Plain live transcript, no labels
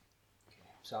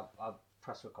So I'll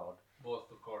press record. Both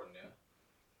recording, yeah.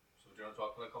 So do you want to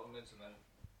talk for like a couple of minutes and then?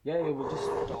 Yeah, we'll just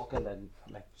talk and then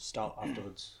like start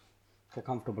afterwards. Get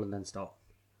comfortable and then start.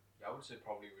 Yeah, I would say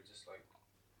probably we just like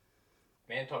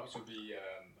main topics would be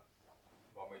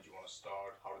what made you want to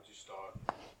start, how did you start,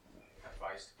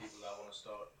 advice to people that want to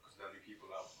start, because there'll be people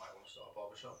that might want to start a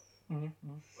barbershop.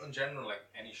 But in general, like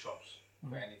any shops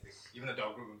for anything, even a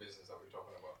dog grooming business that we were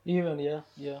talking about. Even yeah.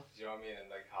 Do you know what I mean? And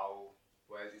like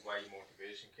where your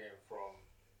motivation came from,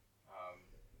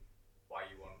 why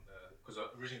you want, because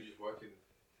originally you was working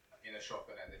in a shop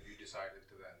and then you decided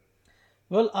to then.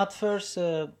 Well, at first,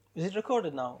 is it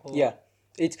recorded now? Or? Yeah,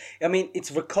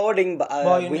 it's recording, but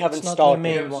we haven't it's not started. the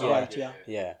main one, right? Yeah.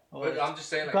 Yeah. But I'm just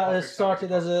saying, like, I topics that we started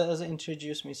talk about. as a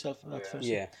introduce myself at first.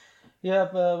 Yeah. Yeah,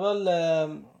 but,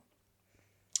 well,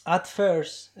 at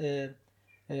first, it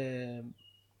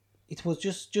was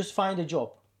just find a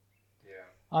job.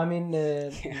 Yeah. I mean,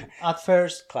 at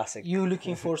first, Classic. you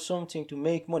looking for something to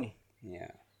make money,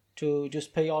 Yeah. to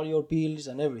just pay all your bills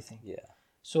and everything. Yeah.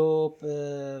 So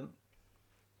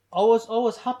I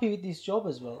was happy with this job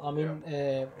as well. I mean,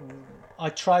 I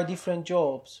tried different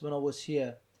jobs when I was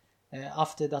here.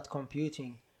 After that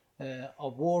computing, I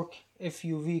work a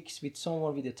few weeks with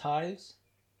someone with the tiles,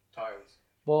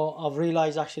 but I've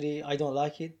realized actually I don't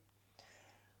like it.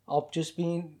 I've just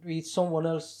been with someone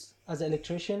else as an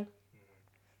electrician.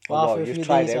 But after a few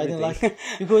tried days, I didn't everything. like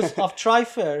it because I've tried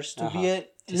first to be a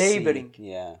laboring.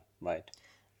 Yeah. Right.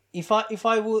 If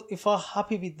I'm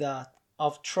happy with that,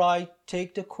 I've tried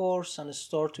take the course and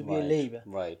start to be a labor.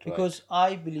 Right. Because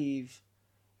I believe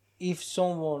if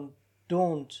someone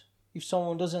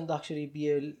doesn't actually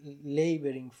be a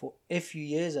laboring for a few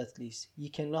years at least,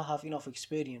 you cannot have enough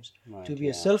experience to be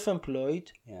a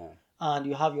self-employed and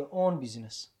you have your own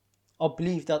business. I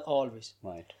believe that always.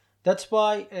 Right. That's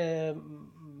why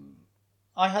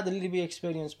I had a little bit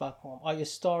experience back home. I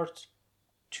start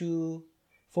to,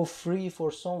 for free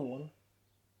for someone,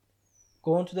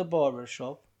 go into the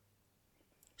barbershop,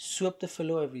 sweep the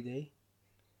floor every day,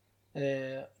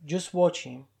 just watch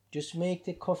him, just make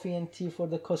the coffee and tea for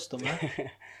the customer,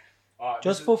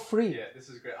 just for free. Yeah, this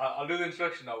is great. I'll do the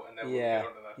introduction now and then we'll get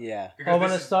on to that. Yeah. Because I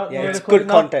want to start. Yeah, it's recording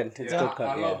good now? content. It's good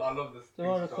content. I love this. Do you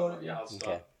want to record it? Yeah, I'll start.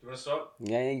 Okay. Do you want to start?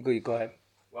 Yeah. You go ahead.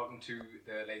 Welcome to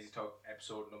the Lazy Talk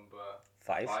episode number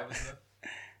 5. 5, isn't it?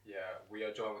 Yeah, we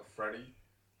are joined with Freddie,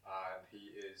 and he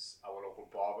is our local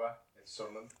barber in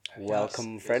Sunderland. And he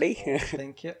Welcome, has his Freddie. own-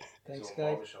 Thank you. his Thanks, own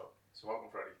guys. barbershop. So welcome,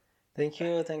 Freddie. Thank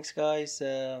you. Thanks, guys.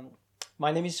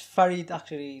 My name is Farid.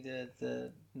 Actually,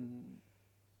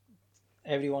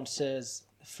 everyone says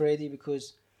Freddie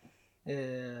because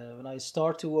when I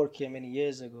started to work here many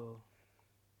years ago,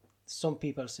 some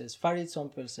people says Farid, some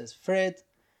people says Fred,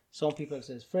 some people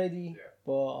says Freddie,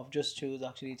 but I've just choose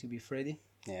actually to be Freddie.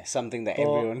 Yeah, something that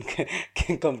everyone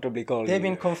can comfortably call They've you.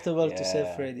 been comfortable to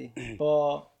say Freddie,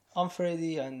 but I'm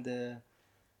Freddie, and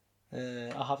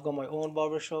I have got my own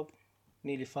barbershop,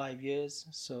 nearly 5 years.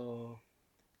 So,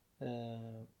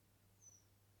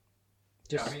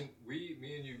 Yeah, I mean,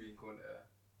 me and you been going to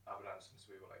Abadan since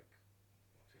we were like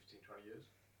 15, 20 years.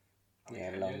 I mean,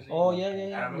 Yeah, 10 long. years, Oh even. yeah, And I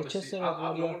yeah. remember Manchester.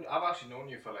 I've actually known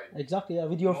you for like Exactly. Yeah.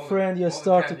 With your more than- friend, you more than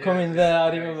start to 10 come years, in there.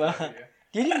 I yeah, remember.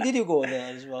 exactly, Did you go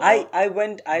there as well? I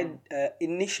went.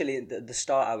 Initially at the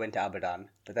start I went to Abadan,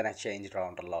 but then I changed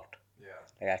around a lot. yeah.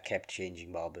 Like I kept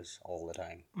changing barbers all the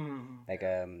time. Like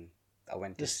I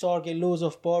went The to start get loads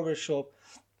of barbershop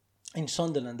in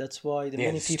Sunderland. That's why many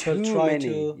there's people too try many.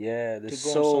 to. Yeah, there's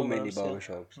go so somewhere many else, yeah.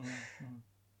 barbershops.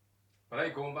 But hey,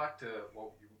 going back to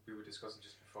what we were discussing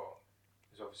just before,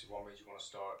 is obviously what made you want to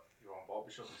start your own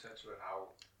barbershop, etc. And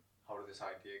how did this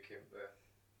idea came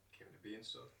to be and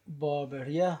stuff? Barber,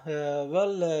 yeah.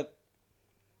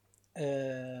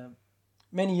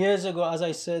 Many years ago, as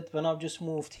I said, when I've just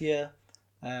moved here,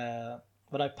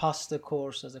 when I passed the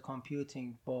course as a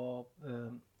computing, but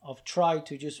I've tried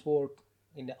to just work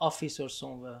in the office or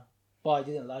somewhere, but I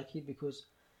didn't like it because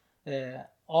I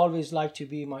always like to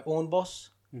be my own boss.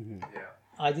 Yeah.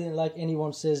 I didn't like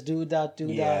anyone says do that,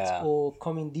 Yeah. or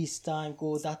come in this time,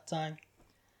 go that time.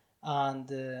 And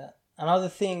another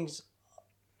things,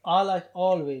 I like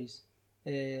always,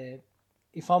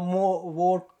 if I'm more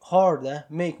work harder,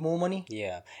 make more money.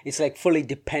 Yeah, it's like fully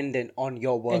dependent on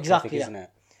your work Exactly, ethic, isn't it?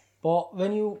 But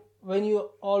when you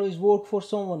always work for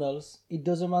someone else, it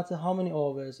doesn't matter how many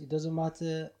hours, it doesn't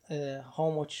matter how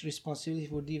much responsibility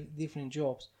for different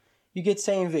jobs. You get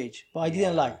same wage, but I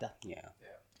didn't like that. Yeah.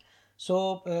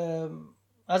 So,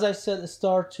 as I said,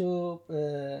 start to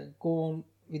go on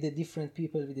with the different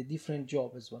people with a different job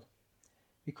as well,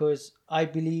 because I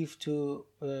believe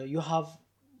you have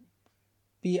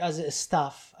be as a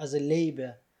staff, as a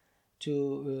labor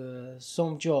to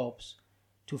some jobs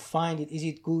to find it. Is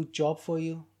it good job for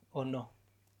you or no?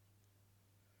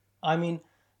 I mean,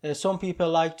 some people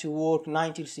like to work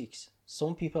 9 till 6.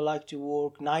 Some people like to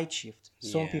work night shift.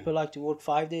 Some Yeah. people like to work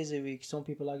 5 days a week. Some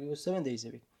people like to work 7 days a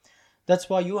week. That's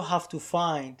why you have to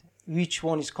find which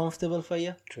one is comfortable for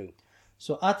you. True.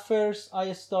 So at first,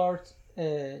 I start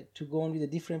to go on with the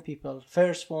different people.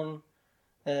 First one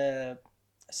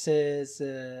says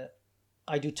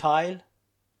I do tile.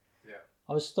 Yeah.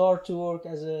 I will start to work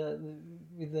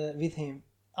with him.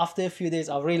 After a few days,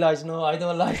 I realized no, I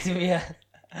don't like to be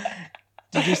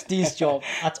to just this job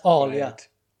at all. Right. Yeah.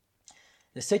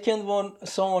 The second one,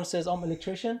 someone says I'm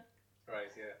electrician.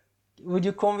 Right. Yeah. Would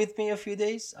you come with me a few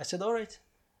days? I said all right.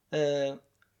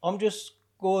 I'm just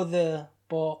go there,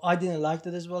 but I didn't like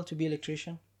that as well to be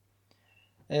electrician.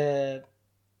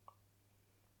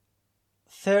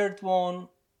 Third one,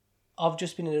 I've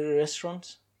just been in a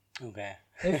restaurant. Okay.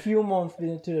 A few months been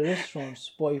into the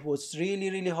restaurants, but it was really,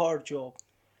 really hard job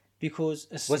because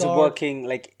Was it working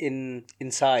like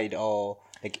inside or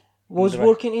like? was in the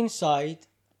working inside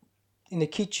in the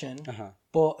kitchen, Uh-huh.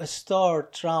 but I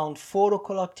start around 4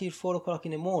 o'clock till 4 o'clock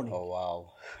in the morning. Oh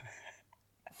wow.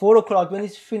 4 o'clock when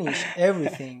it's finished,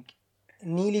 everything,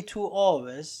 nearly 2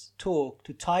 hours took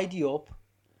to tidy up.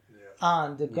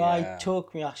 And the guy Yeah.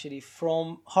 took me actually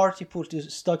from Hartlepool to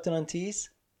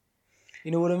Stockton-on-Tees. You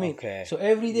know what I mean? Okay. So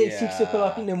every day, 6 Yeah.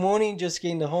 o'clock in the morning, just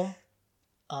getting home.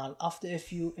 And after a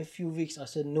few weeks, I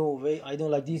said, no way, I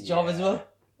don't like this job as well.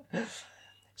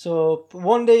 So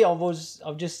one day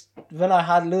when I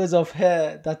had loads of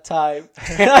hair that time,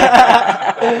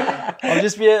 I'll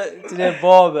just be to the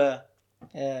barber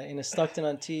in a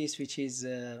Stockton-on-Tees, which is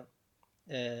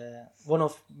one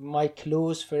of my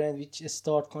close friends, which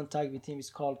start contact with him, is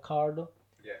called Cardo.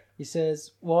 Yeah. He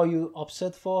says, what are you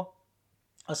upset for?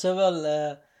 I said,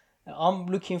 well, I'm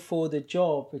looking for the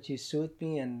job which is suit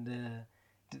me and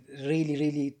really,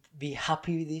 really be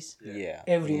happy with this. Yeah.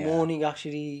 Every Yeah. morning,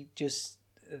 actually, just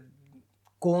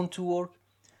going to work.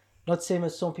 Not same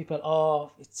as some people,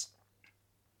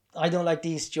 I don't like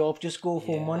this job, just go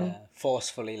for money. Yeah.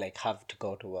 Forcefully, like have to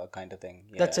go to work, kind of thing.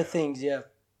 Yeah. That's the thing, yeah.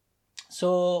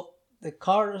 So the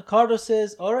Cardo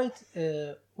says, all right,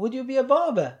 would you be a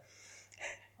barber?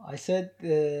 I said,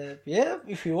 yeah,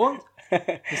 if you want.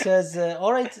 He says,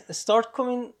 all right, start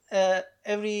coming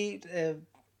every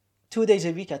 2 days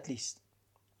a week at least.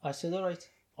 I said, all right,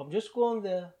 I'm just going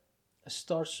there,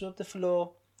 start sweep the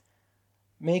floor,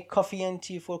 make coffee and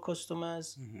tea for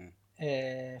customers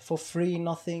for free,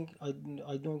 nothing.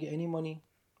 I don't get any money.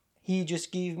 He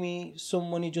just gave me some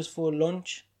money just for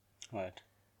lunch. Right.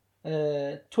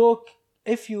 Took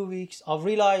a few weeks. I've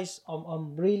realized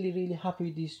I'm really, really happy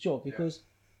with this job because,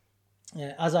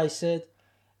 as I said,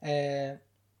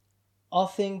 I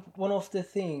think one of the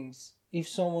things, if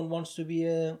someone wants to be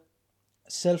a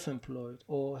self-employed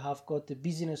or have got a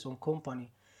business or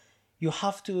company, you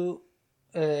have to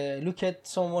look at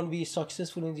someone be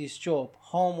successful in this job,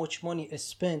 how much money is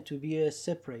spent to be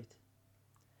separate.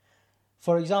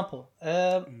 For example,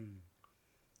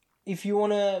 if you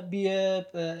want to be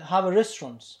have a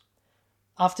restaurant,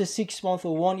 after 6 months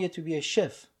or 1 year to be a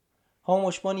chef, how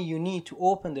much money you need to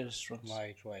open the restaurant?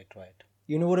 Right.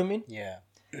 You know what I mean? Yeah.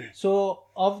 So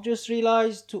I've just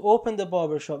realized to open the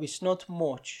barbershop, it's not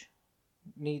much.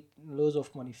 Need loads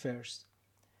of money first.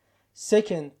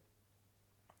 Second,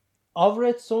 I've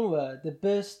read somewhere the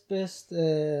best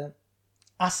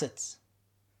assets.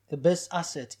 The best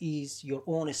asset is your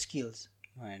own skills.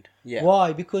 Right. Yeah.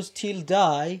 Why? Because till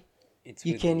die, It's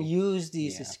you with can you. use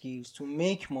these skills to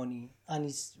make money, and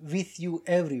it's with you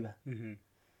everywhere.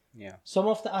 Yeah. Some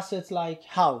of the assets like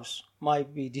house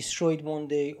might be destroyed one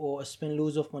day or spend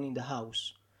loads of money in the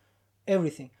house.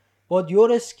 Everything. But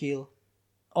your skill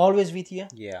always with you.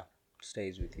 Yeah.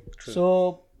 Stays with you. True.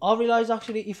 So I realized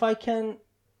actually if I can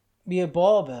be a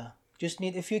barber, just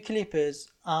need a few clippers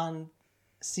and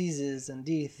scissors and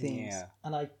these things, Yeah.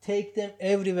 and I take them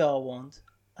everywhere I want,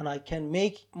 and I can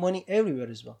make money everywhere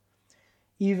as well.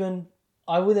 Even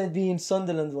I wouldn't be in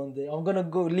Sunderland one day. I'm gonna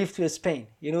go live to Spain.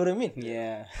 You know what I mean?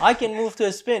 Yeah. I can move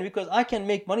to Spain because I can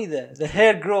make money there. The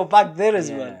hair grow back there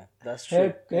as well. Yeah. That's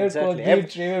true. Hair Exactly. beard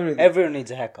trim, everything. Everyone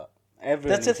needs a haircut. Everyone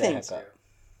That's the needs a thing. haircut.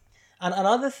 And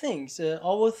another things,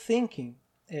 I was thinking,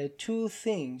 two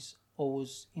things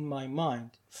was in my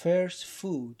mind. First,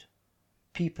 food.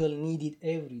 People need it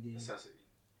every day. Necessity.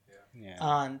 Yeah.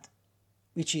 And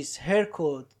which is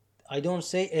haircut, I don't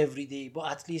say every day, but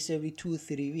at least every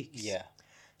 2-3 weeks. Yeah.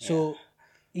 So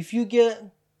if you get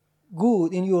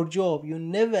good in your job, you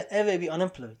never ever be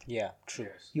unemployed. Yeah, true.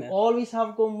 Yes. You Yeah. always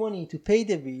have got money to pay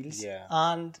the bills Yeah.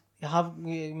 and have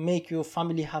make your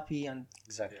family happy. And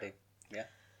Exactly. Yeah.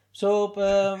 so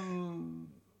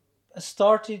I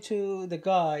started to the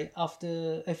guy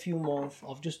after a few months.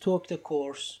 I've just took the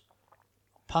course,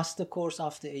 passed the course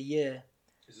after a year.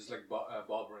 This is like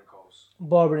barbering course.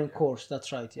 Barbering course,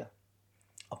 that's right, yeah.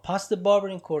 I passed the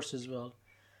barbering course as well.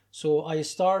 So I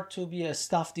start to be a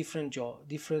staff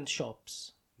different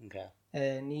shops. Okay.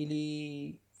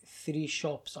 Nearly 3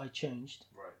 shops I changed.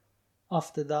 Right.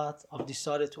 After that, I've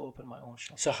decided to open my own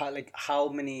shop. So how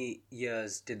many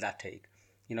years did that take?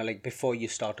 Like before you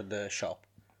started the shop.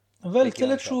 Well, Like tell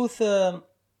your the own shop. truth,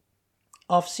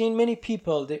 I've seen many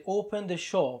people, they open the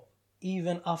shop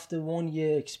even after 1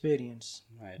 year experience.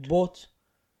 Right. But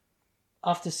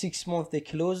after 6 months, they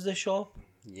closed the shop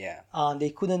Yeah. and they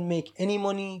couldn't make any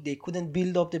money. They couldn't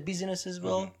build up the business as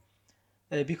well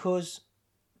because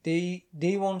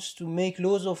they wants to make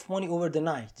loads of money over the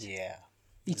night. Yeah.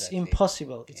 It's exactly.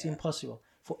 impossible. It's impossible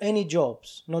for any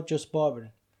jobs, not just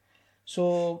barbering.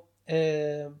 So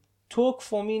took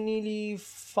for me nearly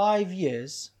 5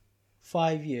 years,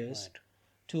 Right.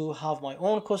 to have my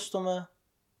own customer,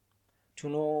 to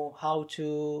know how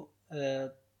to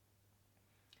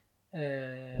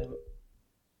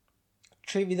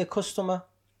treat with the customer,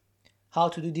 how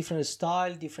to do different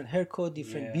style, different haircut,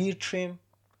 different Yeah. beard trim.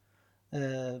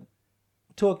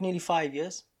 Took nearly 5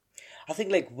 years. I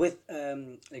think like with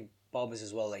like barbers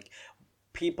as well, like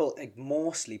people like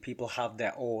mostly people have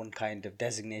their own kind of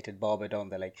designated barber, don't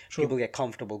they? Like True. people get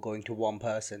comfortable going to one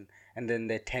person and then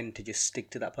they tend to just stick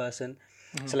to that person.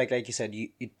 Mm-hmm. So like you said,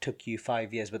 it took you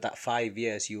 5 years, but that 5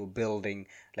 years you were building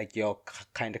like your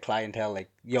kind of clientele,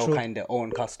 like your True. kind of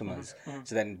own customers.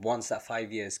 So then once that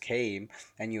 5 years came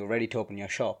and you were ready to open your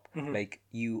shop, like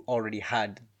you already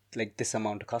had like this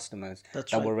amount of customers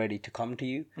That's that right. were ready to come to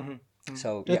you.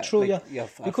 So That's true, like, yeah.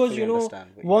 I Because fully you know,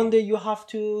 understand what you one mean. day you have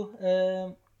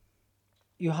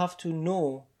to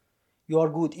know you are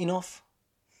good enough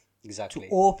to Exactly.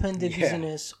 open the Yeah.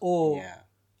 business or Yeah.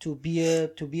 to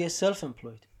be a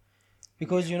self-employed.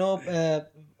 Because you know,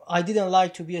 I didn't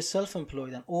like to be a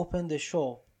self-employed and open the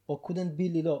shop or couldn't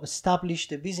build it up, establish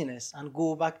the business and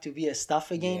go back to be a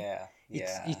staff again. Yeah.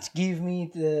 Yeah. It give me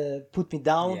put me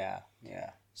down. Yeah.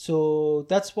 Yeah. So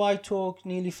that's why it took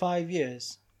nearly 5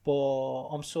 years.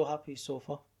 But I'm so happy so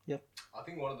far. Yep. I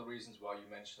think one of the reasons why you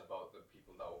mentioned about the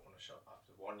people that open a shop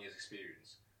after 1 year's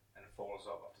experience and it falls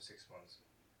off after 6 months,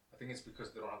 I think it's because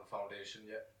they don't have the foundation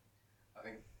yet. I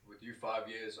think with you 5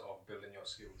 years of building your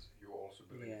skills, you're also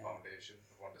building a foundation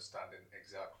of understanding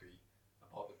exactly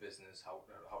about the business, how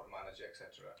to manage it,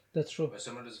 etc. That's true. But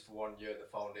someone does it for 1 year, the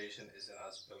foundation isn't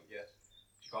as built yet.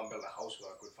 You can't build a house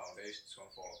without a good foundation; it's going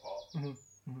to fall apart.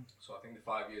 So I think the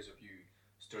 5 years of you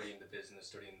studying the business,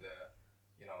 studying the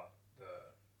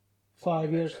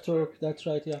 5 years etc., took. That's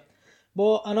right. Yeah.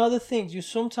 But another thing, you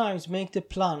sometimes make the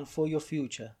plan for your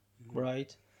future,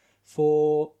 right?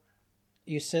 For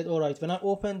you said, all right, when I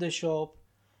open the shop,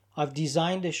 I've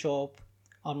designed the shop,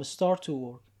 I'm gonna start to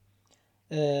work.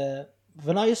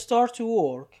 When I start to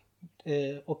work,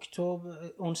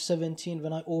 October on 17,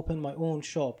 when I open my own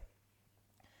shop,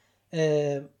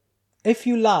 if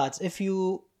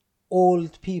you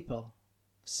old people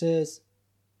says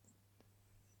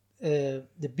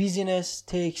the business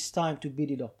takes time to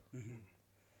build it up.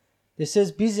 They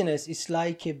says business is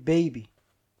like a baby.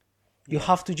 You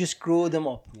have to just grow them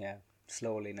up. Yeah.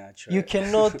 Slowly nurture. You it.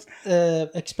 cannot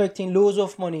expecting loads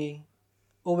of money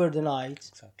over the night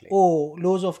Exactly. or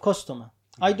loads of customer.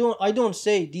 I don't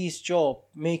say this job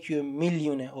make you a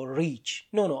millionaire or rich.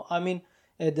 No. I mean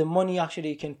the money actually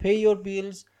you can pay your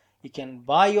bills. You can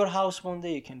buy your house one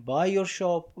day. You can buy your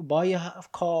shop, buy a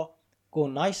car, go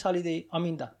nice holiday. I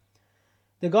mean that.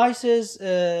 The guy says,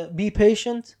 be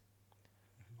patient.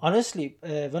 Honestly,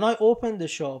 when I opened the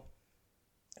shop,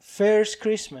 first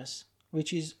Christmas,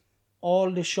 which is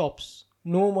all the shops,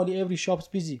 normally every shop's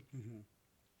busy.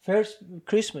 First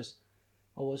Christmas,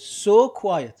 I was so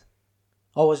quiet.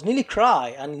 I was nearly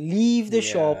cry and leave the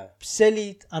shop, sell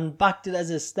it, and back it as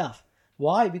a staff.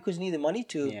 Why? Because you need the money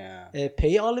to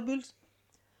pay all the bills.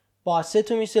 But I said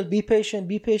to myself, be patient,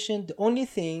 be patient. The only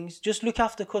things, just look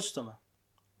after customer.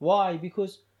 Why?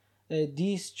 Because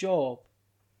this job,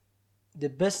 the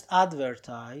best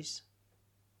advertise,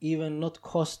 even not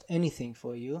cost anything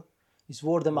for you, is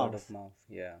word of mouth. Word of mouth.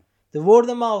 Yeah. The word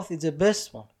of mouth is the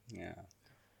best one. Yeah.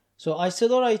 So I said,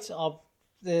 all right,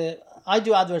 I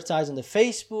do advertise on the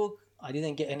Facebook. I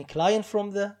didn't get any client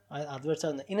from there. I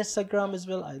advertise on the Instagram as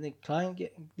well. I didn't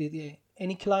get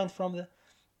any client from there.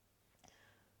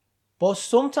 But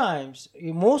sometimes,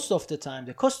 most of the time,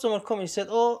 the customer come and said,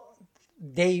 "Oh,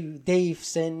 Dave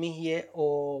sent me here,"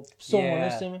 or someone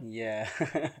else sent me. Yeah.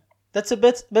 That's the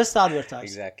best advertising.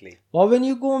 Exactly. But when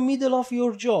you go middle of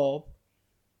your job,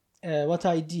 what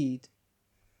I did,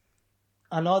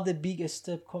 another big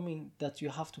step coming that you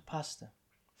have to pass them.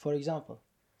 For example,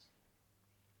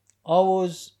 I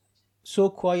was so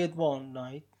quiet one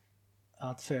night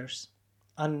at first,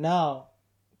 and now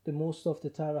the most of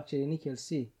the time actually Nick will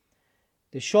see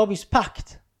the shop is packed.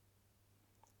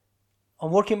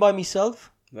 I'm working by myself.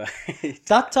 Right.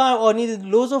 That time I needed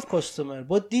loads of customer,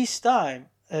 but this time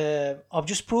I've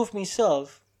just proved myself,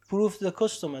 proved the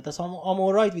customer that I'm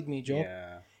alright with my job.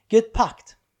 Yeah. Get packed.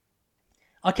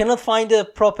 I cannot find a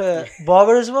proper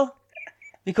barber as well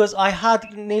because I had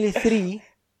nearly three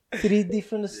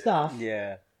different staff,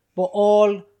 Yeah. but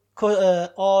all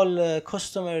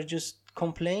customer just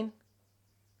complain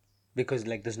Because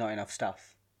like there's not enough stuff.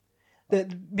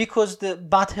 because the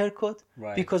bad haircut,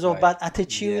 Right. because of bad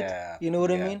attitude. Yeah. You know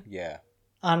what I Yeah, mean? Yeah.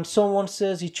 And someone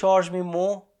says he charged me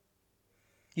more,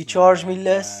 you charge me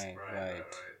less. Right. Okay.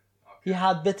 He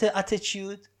had better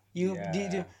attitude. You Yeah.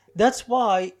 did. That's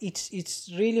why it's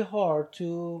really hard to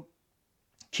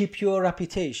keep your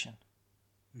reputation.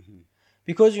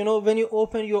 Because when you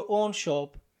open your own shop,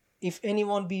 if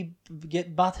anyone get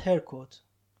bad haircut,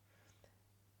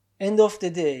 end of the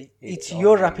day, it's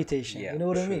your reputation. Yeah, You know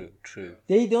what I mean? True.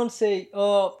 They don't say,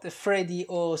 "Oh, the Freddie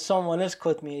or someone else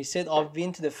cut me." He said, "I've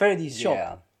been to the Freddie's shop."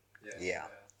 Yeah. Yes, Yeah.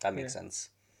 That makes sense.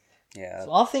 Yeah. So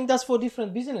I think that's for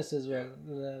different businesses as well.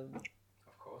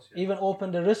 Of course. Yeah. Even open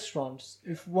the restaurants.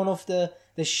 If one of the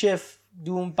chef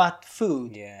doing bad food,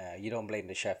 Yeah. You don't blame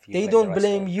the chef. You they blame don't the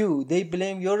blame restaurant. you. They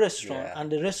blame your restaurant, Yeah. and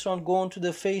the restaurant go onto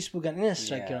the Facebook and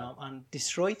Instagram and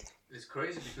destroy it. It's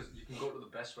crazy because you can go to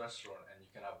the best restaurant and you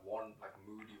can have one like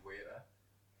moody waiter,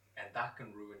 and that can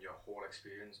ruin your whole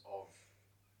experience of.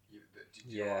 Do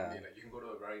you know what I mean? Like you can go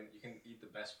to you can eat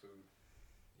the best food,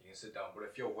 you can sit down, but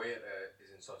if your waiter is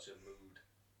in such a mood,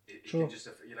 it True. can just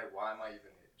you're like, why am I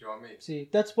even here? Do you know what I mean? See,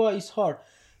 that's why it's hard,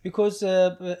 because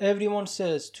everyone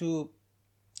says to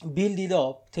build it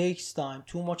up takes time,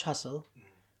 too much hassle,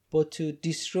 but to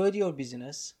destroy your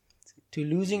business, to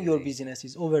losing your business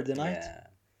is over the night. Yeah.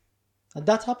 And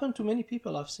that happened to many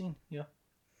people I've seen. Yeah.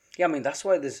 Yeah, I mean that's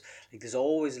why there's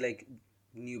always like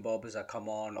new barbers that come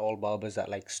on, old barbers that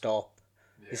like stop.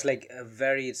 Yeah. It's like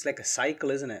it's like a cycle,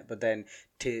 isn't it? But then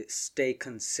to stay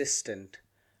consistent,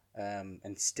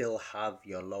 and still have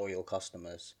your loyal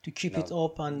customers. To keep it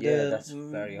up and that's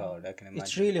very hard. I can imagine.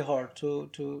 it's really hard to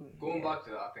Going back to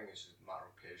that, I think it's just a matter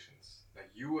of patience. Like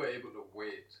you were able to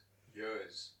wait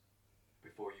years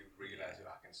before you realized that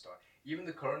I can start. Even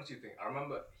the currency thing. I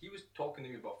remember he was talking to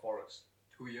me about Forex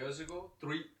 2 years ago,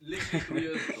 literally 3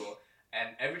 years ago. And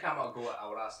every time I go, I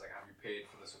would ask like, "Have you paid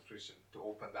for the subscription to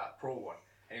open that pro one?"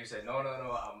 And he would say, "No,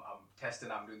 I'm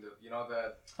testing. I'm doing the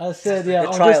I said the yeah, The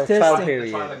I'm trial just testing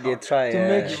period. You try to yeah.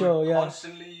 make He sure, would yeah.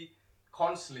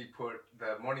 constantly put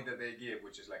the money that they give,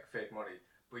 which is like fake money,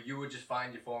 but you would just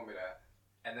find your formula,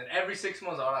 and then every 6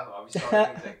 months I would ask, "Are we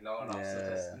starting?" He's like, "No, I'm still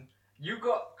testing." You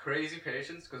got crazy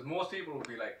patience because most people would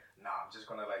be like, "Nah, I'm just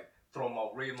gonna like throw my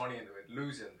real money into it,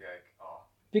 lose it, and be like, oh."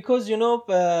 Because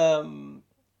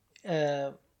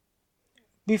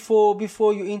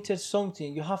before you enter something,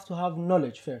 you have to have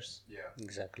knowledge first. Yeah.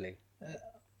 Exactly.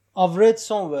 I've read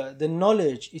somewhere the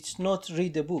knowledge, it's not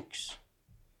read the books.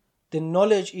 The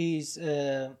knowledge is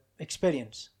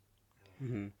experience.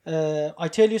 I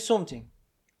tell you something.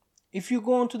 If you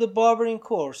go into the barbering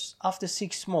course after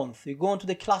 6 months, you go into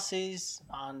the classes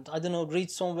and I don't know, read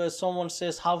somewhere someone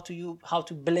says how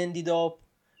to blend it up,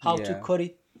 how to cut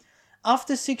it.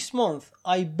 After 6 months,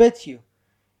 I bet you,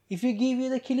 if you give you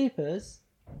the clippers,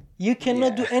 you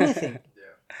cannot do anything.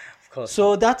 Of course.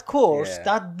 So that course,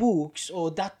 that books or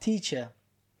that teacher,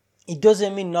 it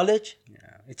doesn't mean knowledge.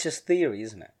 Yeah. It's just theory,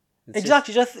 isn't it? It's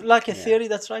Exactly, just like a theory,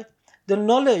 that's right. The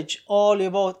knowledge all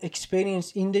about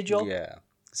experience in the job. Yeah,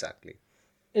 exactly.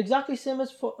 Exactly same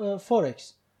as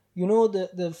Forex. You know,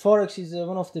 the Forex is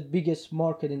one of the biggest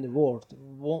market in the world.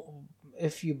 A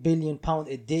few billion pound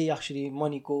a day actually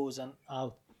money goes and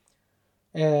out.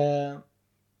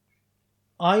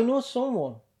 I know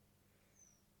someone,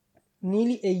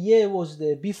 nearly a year was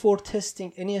there before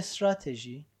testing any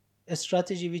strategy, a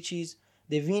strategy which is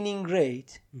the winning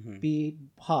rate be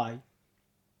high,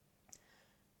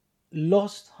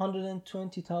 lost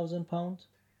 £120,000.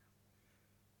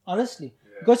 Honestly,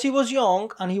 because he was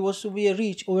young and he was to be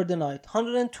rich over the night.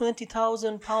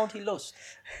 £120,000 he lost.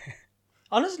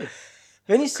 Honestly,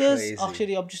 when he says, Crazy.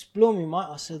 actually, I'm just blowing my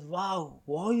mind. I said, "Wow,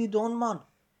 what you done, man?"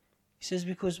 He says,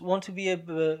 "Because want to be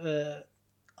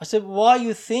I said, why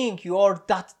you think you are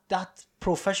that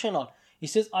professional? He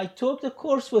says, I took the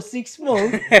course for 6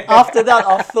 months. After that,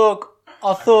 I thought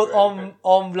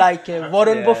I'm like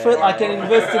Warren Buffett. I can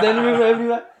invest it anywhere,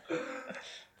 everywhere.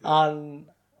 And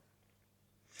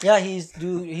yeah,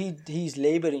 he's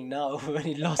laboring now when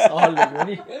he lost all the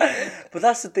money. But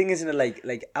that's the thing, isn't it?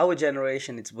 Like our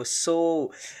generation, it was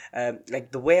so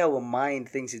like the way our mind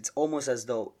thinks. It's almost as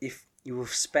though if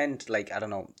you've spent like, I don't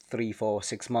know, 3, 4,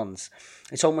 6 months,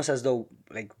 it's almost as though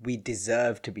like we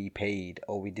deserve to be paid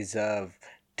or we deserve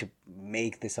to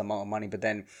make this amount of money. But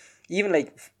then even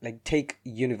like take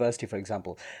university for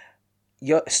example,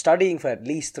 you're studying for at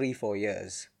least 3, 4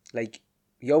 years. Like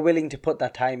you're willing to put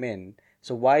that time in.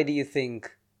 So why do you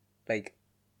think, like,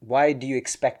 why do you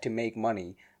expect to make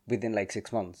money within like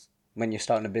 6 months when you're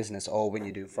starting a business or when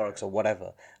you do Forex or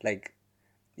whatever? Like,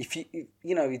 if you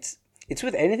know, it's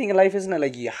with anything in life, isn't it?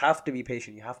 Like, you have to be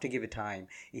patient. You have to give it time.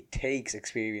 It takes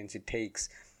experience. It takes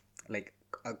like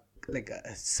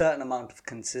a certain amount of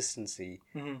consistency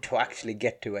to actually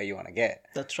get to where you want to get.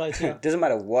 That's right. Yeah. It doesn't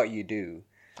matter what you do.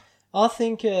 I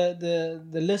think the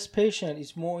less patient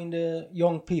is more in the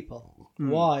young people.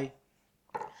 Why?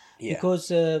 Yeah.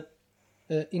 Because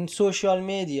in social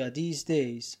media these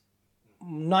days,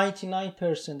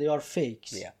 99% they are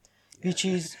fakes. Yeah. Which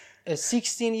is a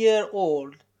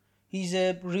 16-year-old. He's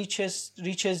a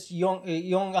richest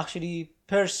young actually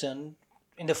person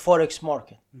in the Forex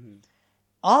market.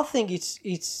 I think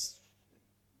it's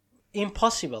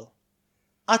impossible.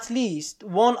 At least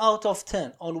 1 out of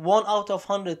 10 or 1 out of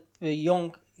 100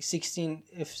 young 16,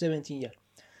 17 year.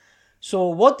 So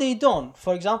what they done,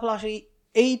 for example, actually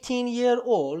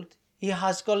 18-year-old, he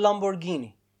has got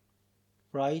Lamborghini,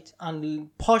 right? And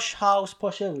posh house,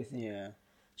 posh everything. Yeah.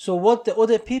 So what the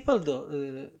other people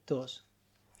does,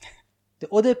 the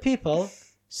other people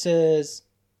says,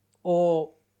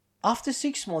 oh, after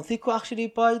 6 months, he could actually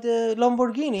buy the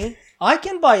Lamborghini. I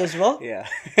can buy as well. Yeah.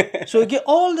 So you get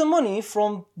all the money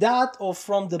from that or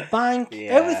from the bank,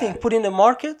 everything put in the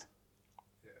market.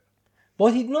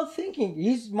 But he's not thinking.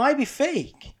 He might be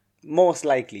fake. Most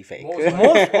likely fake.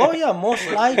 Most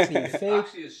likely It's fake.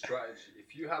 actually a strategy.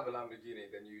 If you have a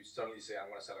Lamborghini, then you suddenly say, I'm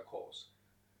going to sell a course.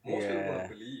 Most people want to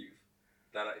believe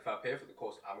that if I pay for the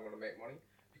course, I'm going to make money.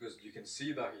 Because you can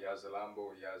see that he has a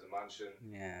Lambo, he has a mansion.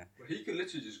 Yeah. But he could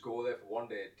literally just go there for one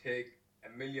day, take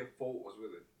 1 million photos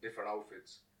with it, different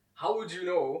outfits. How would you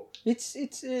know It's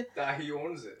that he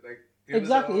owns it? Like, do you exactly.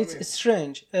 understand what I mean? It's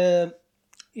strange.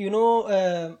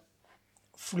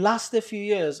 Last a few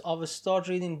years, I've started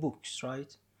reading books.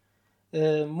 Right.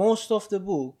 Most of the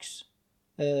books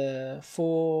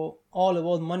for all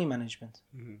about money management.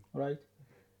 Right.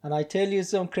 And I tell you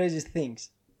some crazy things.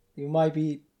 It might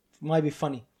be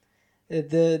funny.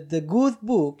 The good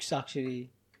books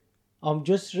actually,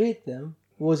 just read them,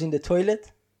 was in the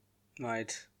toilet.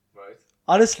 Right.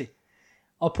 Honestly,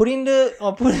 I put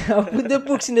the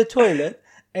books in the toilet.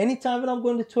 Anytime when I'm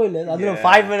going to the toilet, I don't know,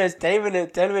 5 minutes, 10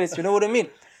 minutes, you know what I mean?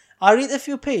 I read a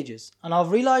few pages and I've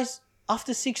realized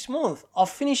after 6 months, I've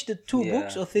finished the 2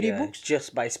 books or 3 books.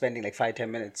 Just by spending like 5-10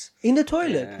 minutes. In the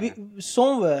toilet,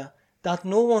 somewhere that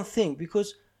no one think,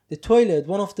 because the toilet,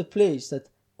 one of the places that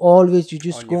always you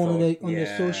just go on the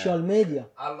social media.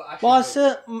 But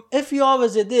if you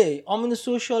hours a day, I'm in the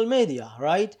social media,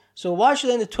 right? So why should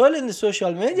I in the toilet in the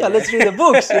social media? Let's read the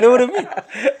books. You know what I mean?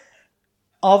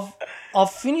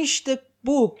 I've finished the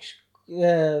books.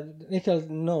 Nickel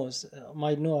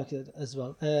might know as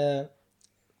well.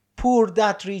 Poor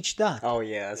Dad, Rich Dad. Oh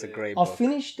yeah, that's a great I book.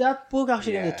 finished that book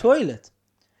actually in the toilet.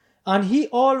 And he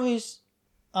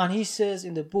says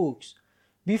in the books,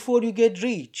 before you get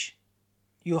rich,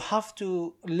 you have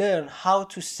to learn how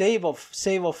to save up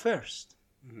first.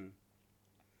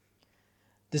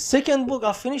 The second book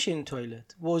I finished in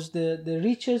toilet was the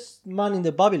richest man in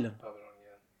the Babylon.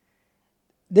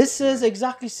 This says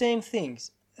exactly same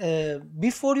things.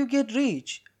 Before you get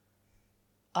rich,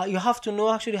 you have to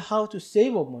know actually how to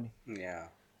save up money. Yeah.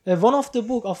 One of the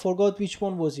book, I forgot which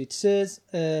one was it, says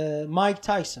Mike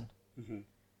Tyson.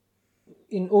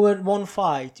 In over one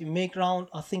fight, you make around,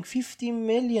 I think, $50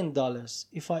 million.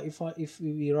 If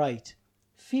we right,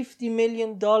 $50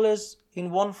 million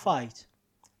in one fight.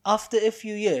 After a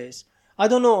few years, I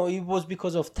don't know, it was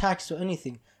because of tax or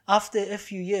anything. After a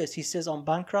few years, he says, I'm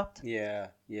bankrupt. Yeah.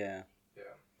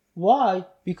 Why?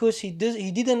 Because he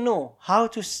didn't know how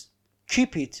to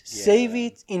keep it, save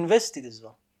it, invest it as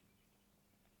well.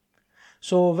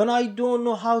 So when I don't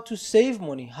know how to save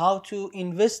money, how to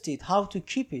invest it, how to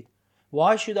keep it,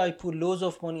 why should I put loads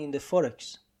of money in the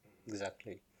Forex?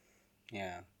 Exactly.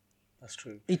 Yeah, that's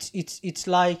true. It's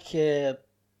like gambling.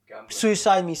 Gambling.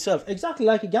 suicide myself. Exactly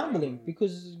like gambling,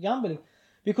 because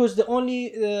the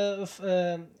only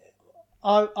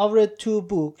I've read 2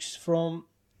 books from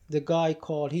the guy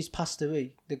called, he's passed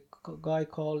away, the guy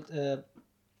called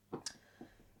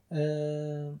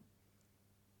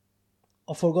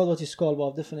I forgot what it's called, but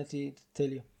I'll definitely tell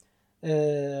you.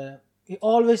 He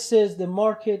always says the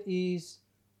market is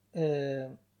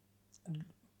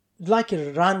like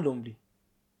randomly.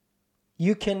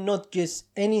 You cannot guess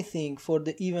anything for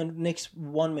the even next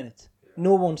 1 minute.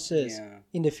 No one says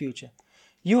in the future.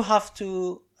 You have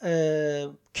to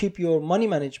keep your money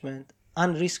management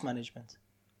and risk management.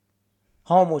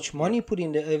 How much money put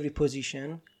in every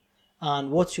position,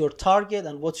 and what's your target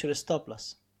and what's your stop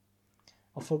loss.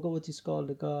 I forgot what it's called,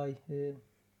 the guy.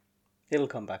 It'll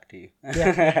come back to you.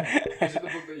 Yeah. Is it the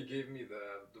book that you gave me,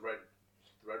 the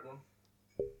red one?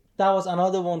 That was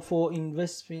another one for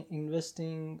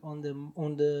investing on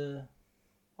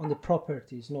the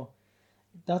properties. No,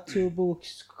 that 2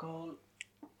 books called.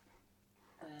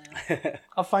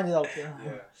 I'll find it out. Yeah.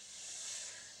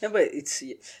 Yeah, but it's.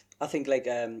 I think like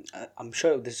I'm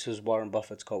sure this was Warren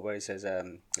Buffett's quote where he says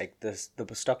like the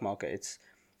stock market, it's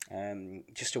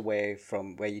just a way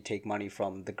from where you take money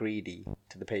from the greedy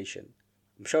to the patient.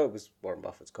 I'm sure it was Warren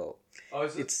Buffett's quote. Oh,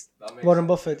 is it? It's Warren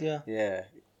Buffett, yeah. Yeah,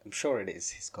 I'm sure it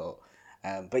is his quote.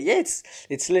 But yeah,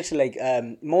 it's literally like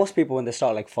most people when they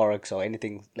start like forex or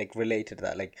anything like related to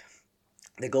that, like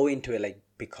they go into it like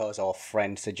because our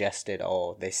friend suggested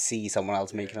or they see someone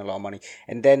else making a lot of money,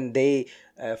 and then they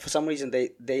for some reason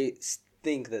they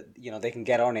think that they can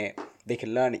get on it, they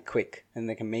can learn it quick, and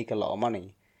they can make a lot of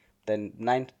money. Then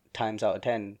 9 times out of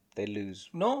 10 they lose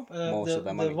most of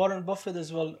their money. The Warren Buffett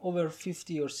as well, over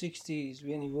 50 or 60 is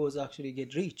when he was actually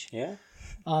get rich. Yeah.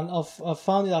 And I've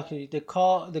found it actually.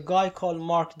 The guy called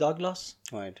Mark Douglas.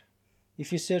 Right.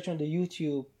 If you search on the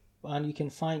YouTube, and you can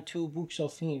find 2 books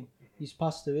of him. He's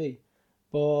passed away.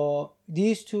 But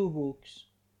these 2 books,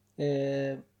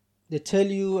 they tell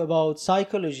you about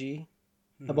psychology,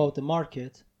 about the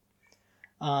market,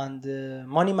 and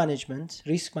money management,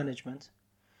 risk management,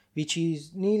 which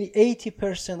is nearly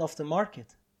 80% of the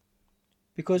market.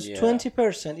 Because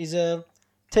 20% is a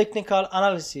technical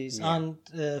analysis and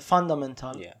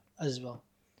fundamental as well.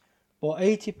 But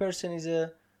 80% is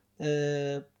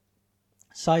a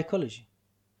psychology.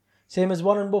 Same as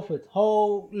Warren Buffett.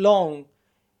 How long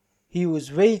he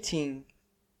was waiting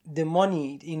the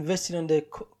money invested in the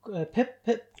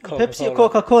Pepsi or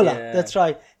Coca-Cola. Yeah. That's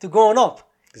right. To go on up.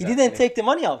 Exactly. He didn't take the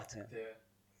money out. Yeah.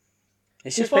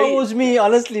 If it was me,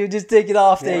 honestly, you just take it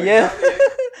after a year.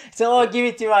 So, give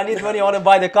it to me. I need money. I want to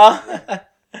buy the car.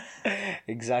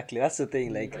 Exactly. That's the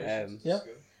thing. Like,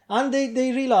 and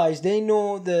they realize, they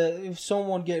know if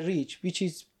someone get rich, which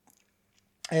is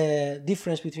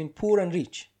difference between poor and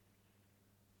rich.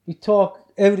 We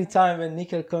talk every time when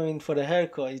Nickel come in for the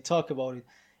haircut, you talk about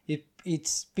it.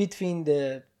 It's between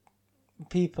the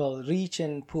people, rich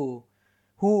and poor,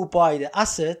 who buy the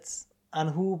assets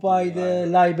and who buy the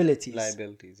liabilities.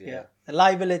 Liabilities, yeah. The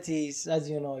liabilities, as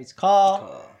you know, it's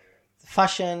car,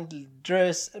 fashion,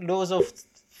 dress, loads of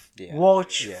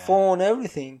watch, phone,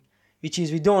 everything, which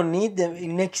is we don't need them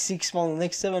in next 6 months,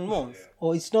 next 7 months,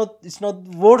 or it's not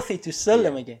worth it to sell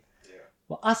them again.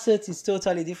 But assets is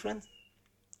totally different.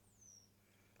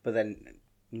 But then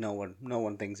no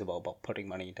one thinks about putting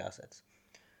money into assets.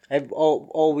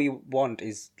 All we want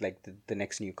is like the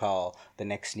next new car, the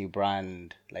next new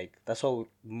brand. Like that's all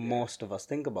most of us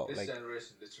think about. This like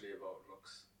generation literally about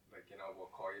looks. Like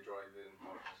what car you drive in,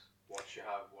 what you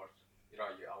have, what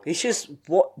you out. It's just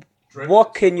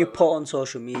what can you put on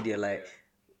social media? Like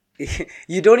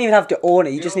you don't even have to own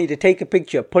it. You just need to take a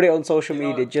picture, put it on social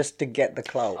media just to get the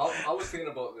clout. I was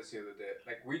thinking about this the other day.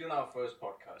 Like we did our first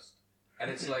podcast. And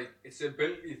it's like, it's a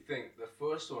ability thing. The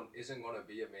first one isn't going to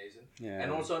be amazing. Yeah.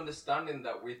 And also understanding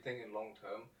that we're thinking long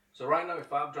term. So right now,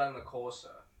 if I'm driving a Corsa,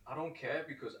 I don't care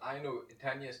because I know in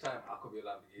 10 years' time, I could be a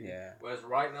Lamborghini. Yeah. Whereas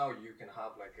right now, you can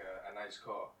have like a nice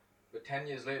car. But 10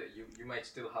 years later, you might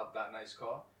still have that nice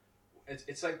car.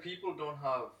 It's like people don't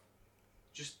have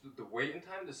just the waiting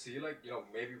time to see like,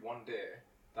 maybe one day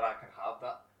that I can have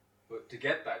that. But to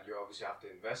get that, you obviously have to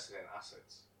invest in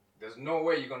assets. There's no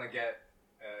way you're going to get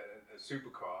a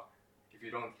supercar if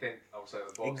you don't think outside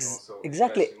the box.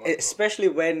 Exactly, especially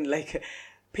when like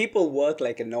people work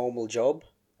like a normal job,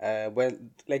 when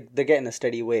like they're getting a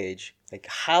steady wage. Like,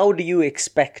 how do you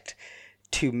expect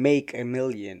to make $1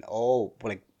 million or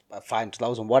like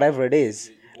 5,000, whatever it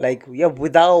is? Like,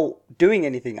 without doing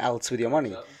anything else with your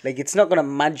money. Like, it's not gonna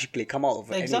magically come out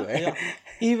of it anyway. Yeah.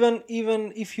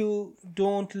 Even if you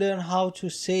don't learn how to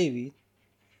save it,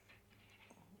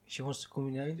 She wants to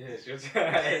communicate. Yeah, just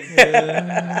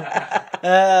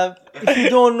If you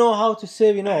don't know how to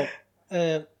save,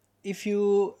 if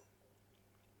you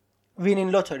win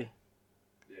in lottery,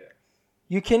 yeah.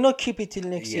 you cannot keep it till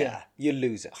next year. Yeah, you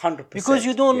lose it 100%. Because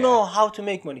you don't yeah. know how to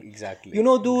make money. Exactly. You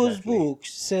know, those exactly.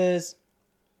 books says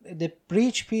the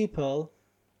rich people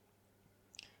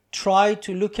try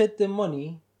to look at the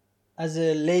money as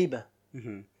a labor.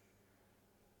 Mhm.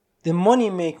 The money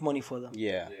make money for them.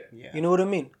 Yeah, Yeah. yeah. You know what I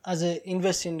mean? As a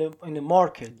invest in the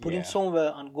market, put Yeah. it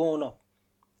somewhere and going up.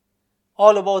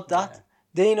 All about that. Yeah.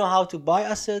 They know how to buy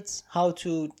assets, how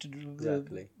to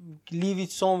Exactly. leave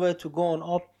it somewhere to go on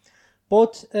up.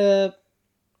 But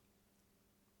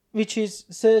which is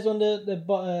says on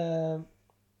the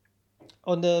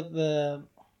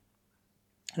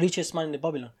richest man in the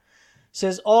Babylon,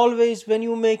 says always when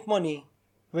you make money,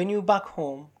 when you back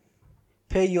home,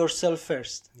 pay yourself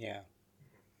first. Yeah.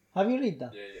 Have you read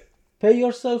that? Yeah, yeah. Pay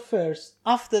yourself first.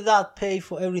 After that, pay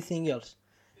for everything else.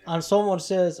 And someone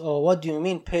says, "Oh, what do you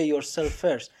mean pay yourself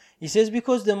first?" He says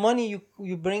because the money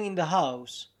you bring in the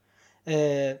house,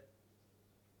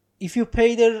 if you pay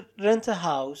the rent a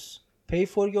house, pay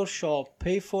for your shop,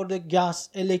 pay for the gas,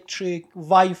 electric,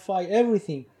 Wi-Fi,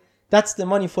 everything, that's the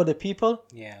money for the people.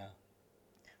 Yeah.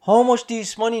 How much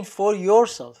this money for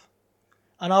yourself?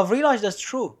 And I've realized that's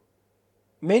true.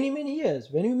 Many years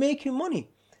when you make your money,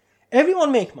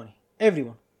 everyone make money.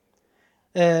 Everyone.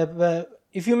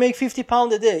 If you make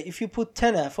 £50 a day, if you put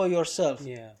tenner for yourself,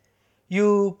 Yeah.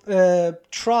 you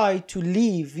try to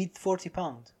live with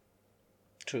 £40.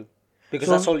 True. Because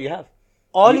So- that's all you have.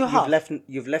 All you have.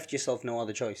 You've left yourself no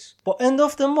other choice. But end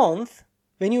of the month,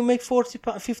 when you make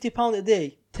 £50 a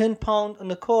day, £10 on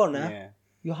the corner, Yeah.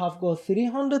 you have got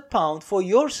 £300 for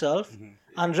yourself,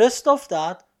 and rest of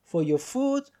that for your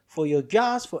food, for your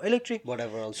gas, for electric.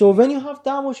 Whatever else. So you when you have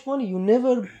that much money, you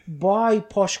never buy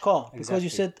posh car because you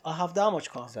Exactly. said I have that much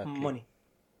car Exactly. money,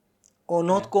 or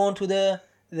not going to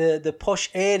the posh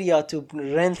area to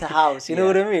rent a house. You know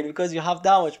Yeah. what I mean? Because you have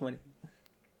that much money.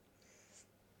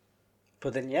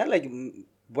 But then, yeah, like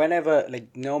whenever,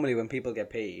 like normally when people get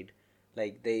paid,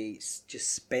 like they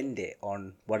just spend it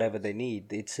on whatever they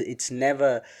need. It's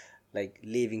never like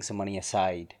leaving some money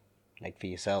aside, like for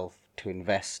yourself to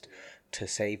invest, to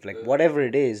save, like whatever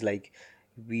it is. Like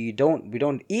we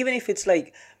don't even if it's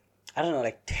like I don't know,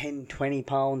 like 10, 20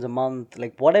 pounds a month,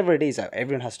 like whatever it is.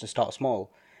 Everyone has to start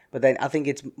small. But then I think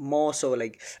it's more so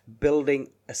like building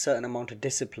a certain amount of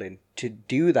discipline to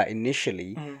do that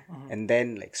initially, and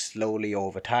then like slowly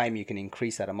over time you can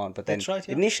increase that amount. But then That's right,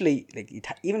 yeah. initially, like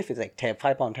even if it's like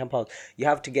 £5, £10, you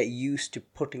have to get used to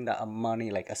putting that money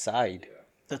like aside.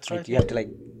 That's Like, right. you have to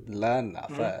like learn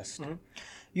that first.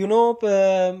 You know,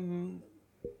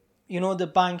 the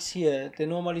banks here, they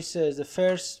normally says the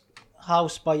first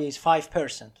house buy is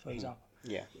 5%, for example.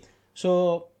 Yeah,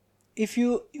 So if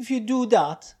you do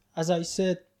that, as I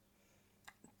said,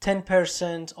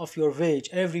 10% of your wage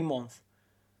every month,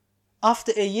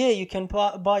 after a year you can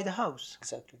buy the house.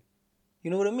 exactly.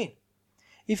 You know what I mean?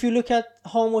 If you look at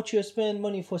how much you spend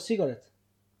money for cigarette,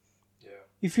 Yeah.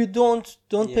 if you don't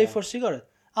pay Yeah. for cigarette,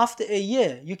 after a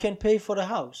year you can pay for a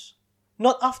house,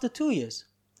 not after 2 years.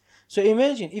 So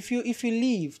imagine if you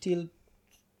live till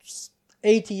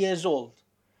 80 years old,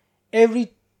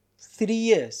 every 3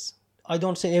 years, I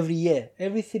don't say every year,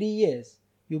 every 3 years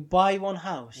you buy one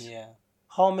house. Yeah,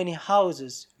 How many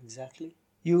houses exactly.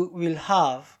 you will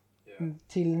have Yeah.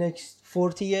 till next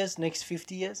 40 years, next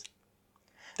 50 years?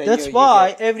 Then That's you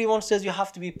why get- everyone says you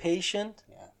have to be patient.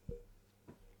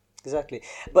 exactly.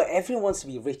 But everyone wants to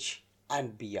be rich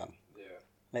and be young. Yeah.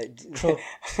 Like, True.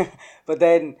 but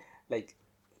then, like,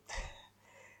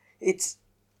 it's.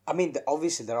 I mean,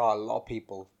 obviously there are a lot of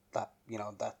people that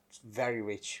that's very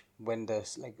rich when they're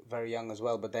like very young as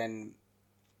well. But then,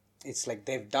 it's like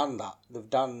they've done that.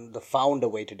 They found a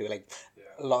way to do it. Like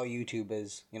a lot of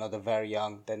YouTubers, they're very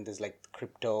young. Then there's like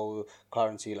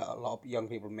cryptocurrency. A lot of young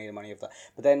people made money of that.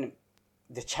 But then,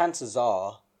 the chances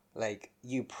are, like,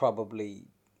 you probably.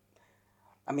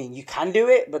 I mean, you can do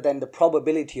it, but then the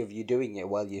probability of you doing it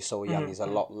while you're so young is a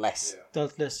lot less. Yeah.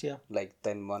 That's less, yeah. Like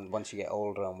then once you get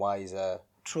older and wiser.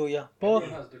 True, yeah. But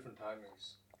Everyone has different timings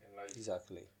in life.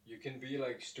 Exactly. You can be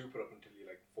like stupid up until you're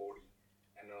like 40,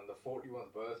 and then on the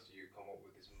 41st birthday you come up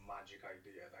with this magic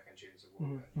idea that can change the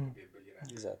world and you be a billionaire.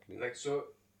 Exactly. Like, so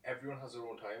everyone has their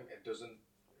own time. It doesn't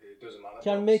matter.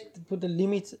 can put the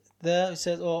limit there. It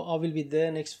says, oh, I will be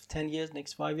there next 10 years,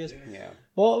 next 5 years. Yeah.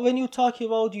 But when you talk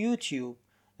about YouTube,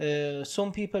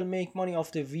 some people make money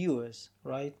off the viewers,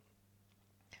 right?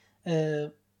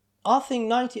 I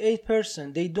think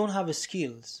 98% they don't have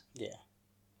skills. Yeah.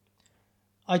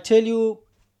 I tell you,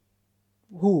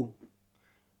 who?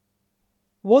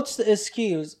 What's the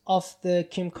skills of the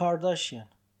Kim Kardashian?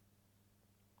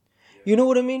 You know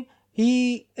what I mean?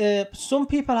 Some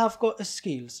people have got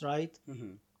skills, right?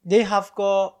 Mm-hmm. They have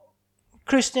got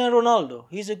Cristiano Ronaldo.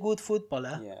 He's a good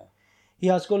footballer. Yeah. He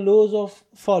has got loads of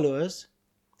followers,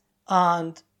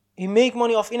 and he make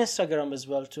money off Instagram as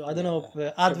well too. I don't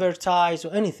know, advertise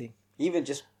or anything. Even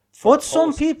just. But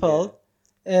some people,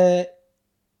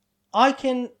 I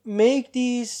can make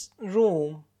this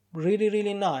room really,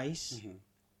 really nice. Mm-hmm.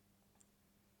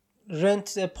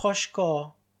 Rent a posh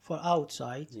car for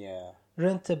outside. Yeah.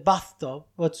 Rent a bathtub,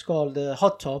 what's called a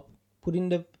hot tub, put in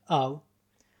the out.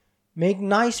 Make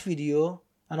nice video,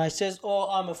 and I says, "Oh,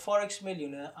 I'm a forex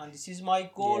millionaire, and this is my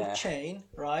gold chain,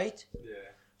 right?"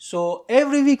 Yeah. So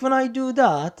every week when I do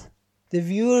that, the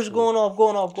viewers going up,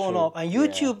 and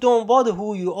YouTube don't bother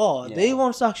who you are. Yeah. They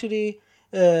want actually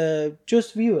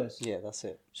just viewers. Yeah, that's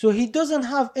it. So he doesn't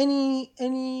have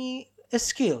any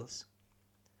skills.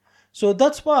 So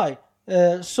that's why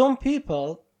some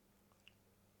people,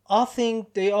 I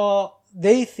think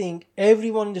they think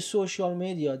everyone in the social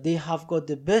media, they have got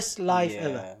the best life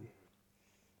ever.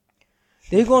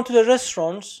 They go to the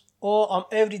restaurants. Oh, I'm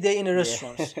every day in the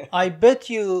restaurants. I bet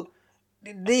you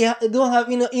they don't have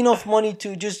enough money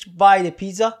to just buy the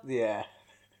pizza. Yeah.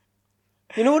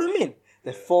 You know what I mean?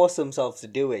 They force themselves to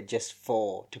do it just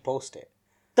to post it.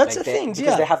 That's like the thing,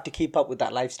 because they have to keep up with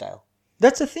that lifestyle.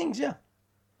 That's the thing, yeah.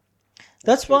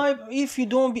 That's why if you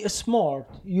don't be smart,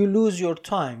 you lose your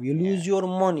time, you lose your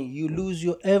money, you lose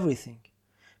your everything.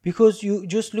 Because you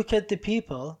just look at the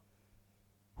people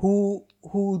who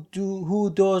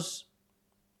does,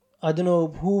 I don't know,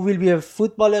 who will be a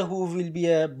footballer, who will be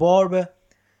a barber.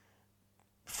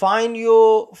 Find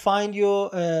your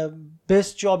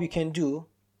best job you can do,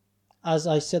 as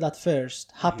I said at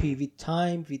first, happy with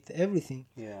time, with everything.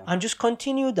 Yeah. And just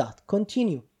continue that.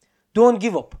 Continue. Don't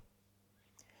give up.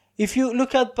 If you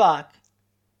look at back,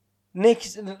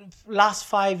 last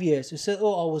 5 years, you said,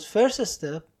 "Oh, I was first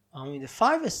step, I'm in the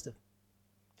 5th step,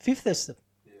 5th step."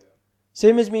 Yeah.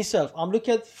 Same as myself. I'm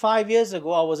looking at 5 years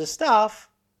ago, I was a staff,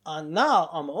 and now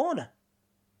I'm an owner.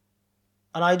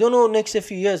 And I don't know next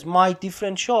few years, my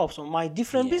different shops or my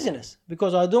different business,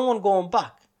 because I don't want going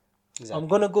back. Exactly. I'm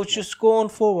gonna go just go on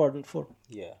forward and forward.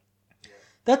 Yeah.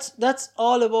 That's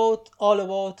all about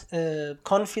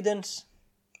confidence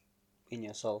In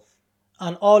yourself.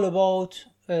 and all about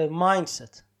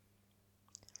mindset.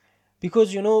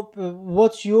 Because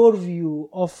what's your view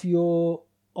of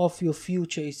your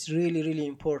future is really, really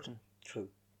important. True.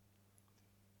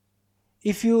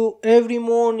 If you every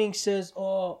morning says,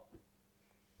 "Oh,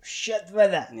 shit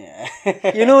weather," Yeah.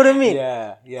 you know what I mean?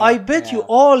 Yeah. I bet you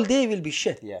all day will be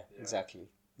shit. Yeah. Exactly.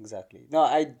 No,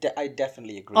 I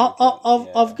definitely agree.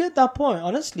 I've get that point.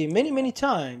 Honestly, many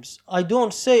times I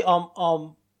don't say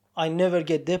I never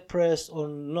get depressed or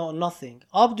nothing.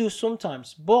 I do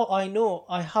sometimes, but I know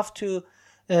I have to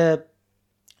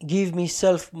give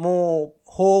myself more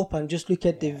hope and just look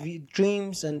at the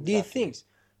dreams and these things.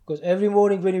 Because every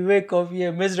morning when you wake up, you're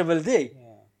a miserable day.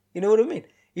 Yeah. You know what I mean?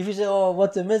 If you say, "Oh,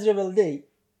 what's a miserable day?"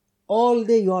 All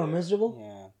day you are miserable.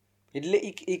 Yeah.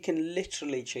 It can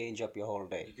literally change up your whole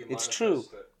day. It's true.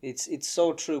 It's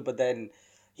so true. But then,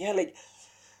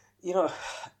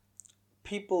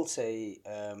 people say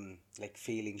like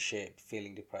feeling shit,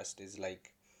 feeling depressed is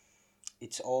like,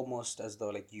 it's almost as though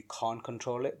like you can't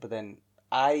control it. But then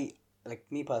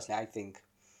me personally, I think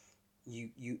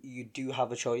you do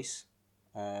have a choice,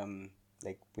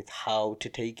 like with how to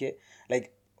take it.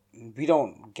 Like, we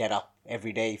don't get up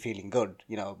every day feeling good.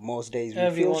 Most days we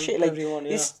feel shit. Like,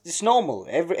 it's normal.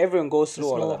 Everyone goes through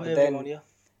all of that. But then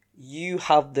you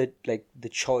have the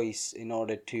choice in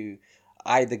order to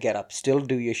either get up, still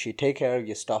do your shit, take care of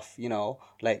your stuff,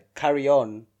 like carry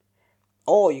on,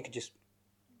 or you could just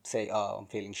say, "Oh, I'm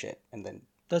feeling shit," and then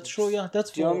that's true. Yeah,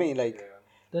 that's. Do you know what I mean? Like,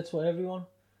 that's for everyone.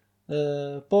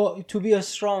 But to be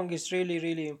strong is really,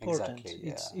 really important.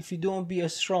 Exactly, if you don't be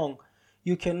strong,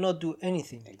 you cannot do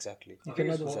anything. Exactly. You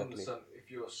cannot do anything. If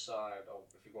you're sad or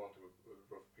if you're going through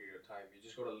a rough period of time, you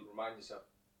just got to remind yourself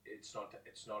it's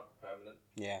not permanent.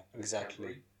 Yeah,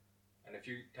 exactly. And if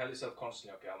you tell yourself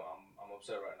constantly, "Okay, I'm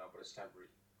upset right now, but it's temporary,"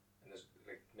 and there's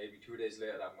like maybe 2 days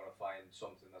later, I'm gonna find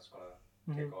something that's gonna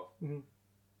kick off. Mm-hmm.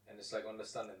 And it's like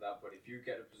understanding that. But if you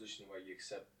get a position where you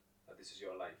accept that this is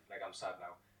your life, like I'm sad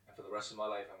now, and for the rest of my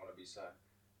life I'm gonna be sad,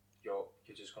 you're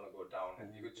just gonna go down, and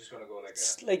you're just gonna go like.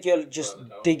 It's like you're just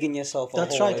digging yourself a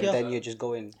hole, and then you're just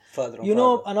going further. And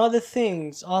further. Another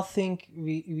things I think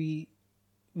we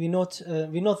not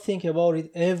think about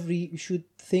it we should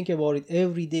think about it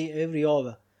every day, every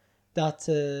hour. that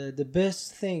the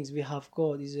best things we have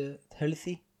got is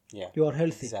healthy. Yeah. You are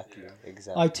healthy. Exactly.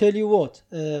 I tell you what,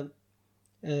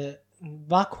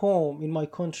 back home in my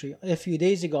country, a few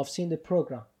days ago, I've seen the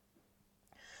program.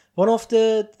 One of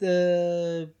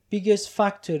the biggest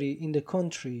factory in the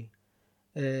country,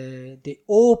 they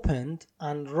opened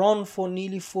and run for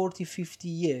nearly 40-50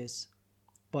 years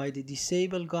by the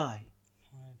disabled guy.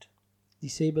 Right.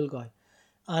 Disabled guy.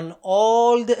 And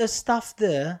all the staff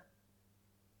there,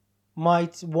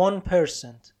 might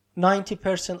 1%,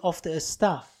 90% of the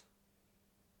staff,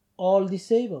 all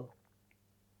disabled.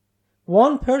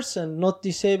 1% not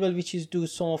disabled, which is do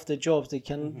some of the jobs they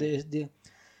can.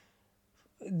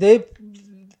 They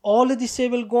all the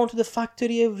disabled going to the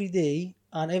factory every day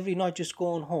and every night just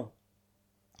going home.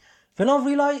 When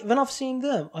I've seen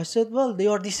them, I said, well, they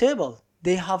are disabled.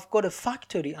 They have got a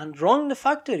factory and run the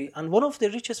factory, and one of the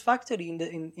richest factory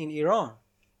in Iran.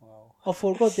 Wow. I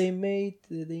forgot what they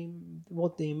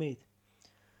made.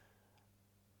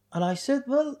 And I said,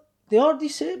 well, they are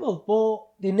disabled, but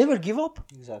they never give up.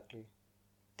 Exactly.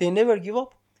 They never give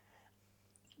up.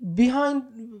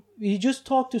 He just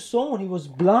talked to someone. He was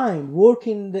blind,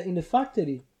 working in the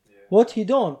factory. Yeah. What he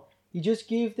done? He just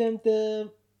gave them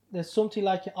the something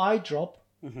like an eye drop.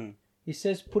 Mm-hmm. He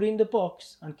says, put it in the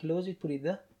box and close it. Put it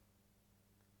there.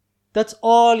 That's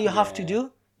all you have to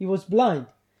do. He was blind.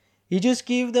 He just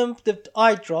gave them the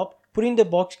eye drop, put it in the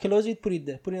box, close it, put it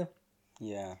there. Put it.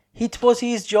 Yeah. It was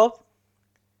his job,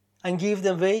 and give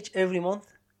them wage every month.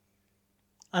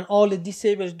 And all the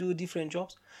disabled do different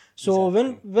jobs. So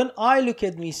when I look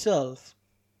at myself,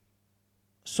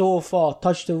 so far,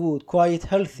 touch the wood, quite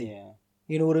healthy. Yeah.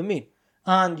 You know what I mean?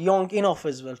 And young enough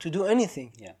as well to do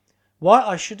anything. Yeah. Why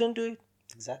I shouldn't do it?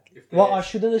 Exactly. Why I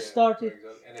shouldn't start it?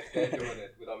 Exactly. And if they're doing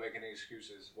it without making any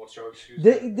excuses, what's your excuse?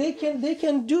 They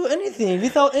can do anything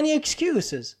without any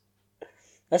excuses.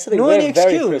 That's the thing. No We're any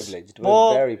very excuse. privileged. Well,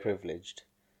 We're very privileged.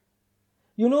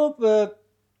 You know,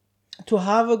 to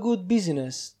have a good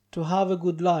business, to have a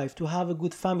good life, to have a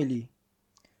good family,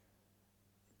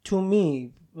 to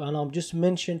me, and I'm just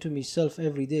mentioning to myself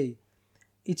every day,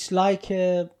 it's like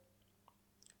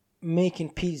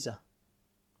making pizza.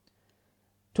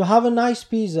 To have a nice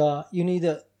pizza, you need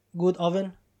a good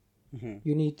oven. Mm-hmm.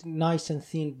 You need nice and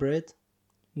thin bread.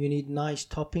 You need nice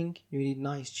topping. You need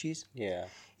nice cheese. Yeah.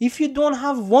 If you don't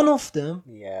have one of them,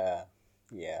 Yeah.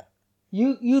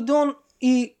 you don't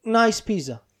eat nice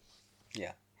pizza.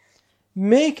 Yeah.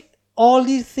 Make all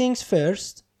these things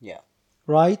first, Yeah.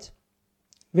 right?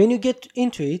 When you get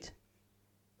into it,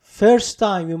 first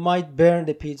time you might burn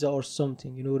the pizza or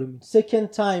something, you know what I mean?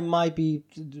 Second time might be,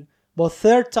 but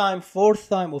third time, fourth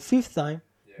time, or fifth time,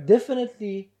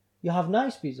 definitely you have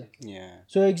nice pizza. Yeah.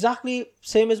 So exactly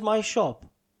same as my shop.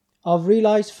 I've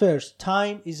realized first,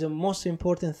 time is the most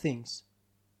important things.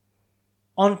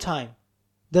 On time.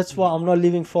 That's why I'm not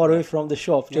living far away from the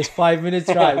shop, just 5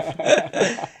 minutes drive.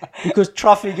 Because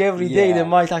traffic every day, they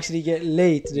might actually get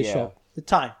late to the shop. The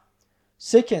time.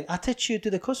 Second, attitude to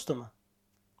the customer.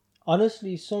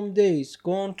 Honestly, some days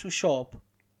going to shop,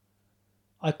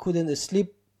 I couldn't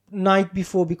sleep night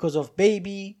before because of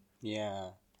baby. Yeah.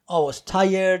 I was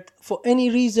tired. For any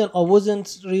reason, I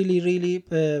wasn't really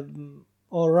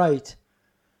all right.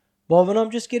 But when I'm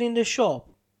just getting the shop,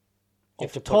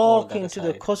 of talking to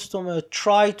the customer,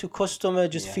 try to customer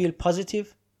just feel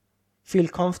positive, feel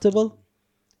comfortable.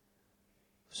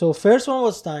 So first one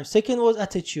was time. Second was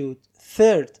attitude.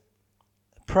 Third,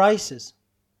 prices.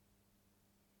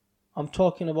 I'm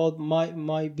talking about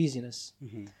my business.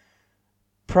 Mm-hmm.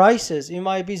 Prices in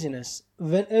my business.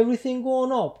 When everything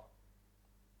going up,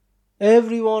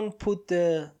 everyone put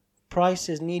the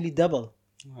prices nearly double.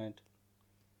 Right.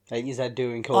 Like, is that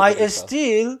during COVID? I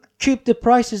still keep the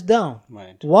prices down.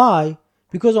 Right. Why?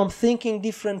 Because I'm thinking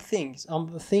different things.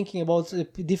 I'm thinking about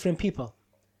different people.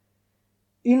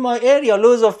 In my area,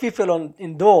 loads of people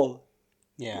in Dole,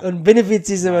 on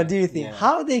benefitism and everything.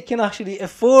 How they can actually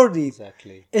afford it?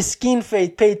 Exactly. A skin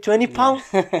fade paid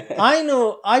 £20. I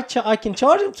know I can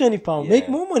charge them £20, make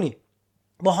more money.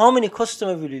 But how many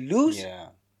customers will you lose?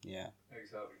 Yeah.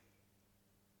 Exactly.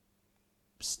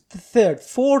 The third,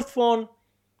 fourth one,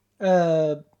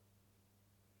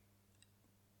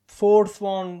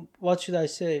 what should I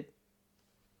say?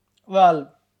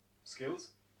 Well, skills.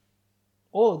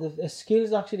 Oh, the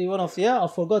skills actually one of I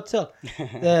forgot to tell.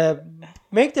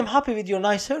 Make them happy with your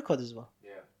nice haircut as well.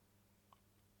 Yeah.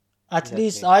 At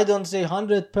least I don't say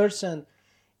 100%,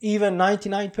 even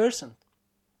 99%.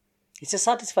 It's a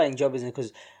satisfying job, isn't it?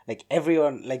 Because like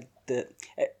everyone, like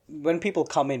when people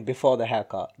come in before the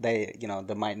haircut, they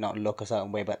might not look a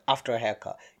certain way, but after a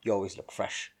haircut, you always look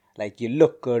fresh. Like you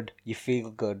look good, you feel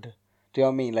good. Do you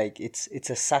know what I mean? Like it's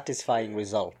a satisfying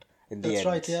result in the That's end.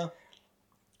 right, yeah.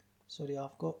 Sorry,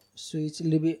 I've got sweets a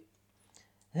little bit.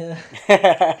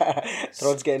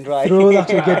 Throat's getting dry. Throat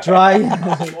actually get dry.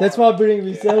 That's why I bring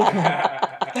myself.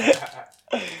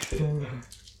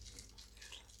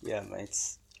 Yeah,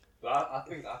 mates. But I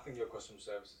think your customer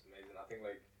service is amazing. I think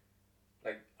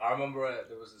like I remember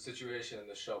there was a situation in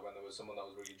the shop when there was someone that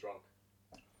was really drunk.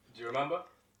 Do you remember?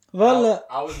 Well,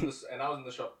 I was in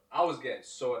the shop. I was getting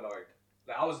so annoyed.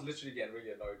 Like I was literally getting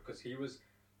really annoyed because he was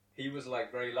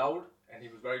like very loud and he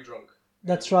was very drunk.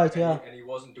 that's right, yeah. And he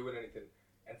wasn't doing anything.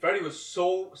 And Freddie was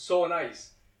so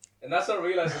nice. And that's when I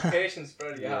realized the patience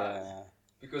Freddie had.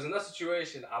 Because in that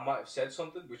situation, I might have said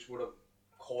something which would have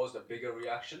caused a bigger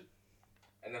reaction.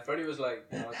 And then Freddie was like,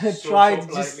 tried so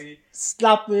to just politely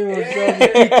slap him or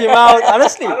kick him out.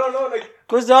 Honestly, I don't know, like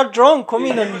because they're drunk. Come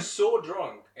in he and was so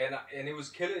drunk, and it was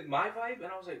killing my vibe.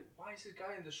 And I was like, why is this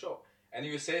guy in the shop? And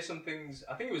he would say some things.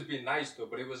 I think he was being nice though,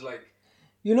 but it was like,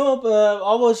 I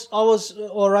was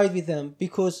all right with them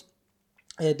because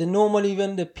the normally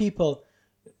when the people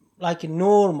like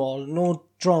normal, not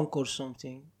drunk or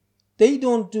something, they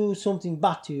don't do something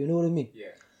bad to you. You know what I mean?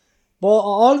 yeah, But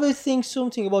I always think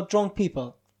something about drunk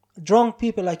people. Drunk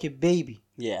people like a baby.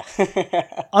 Yeah.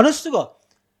 Honest to God.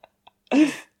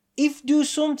 If do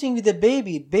something with the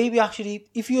baby actually,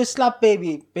 if you slap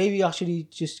baby actually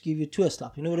just give you two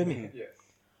slap. You know what I mean? yeah,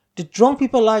 The drunk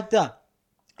people like that,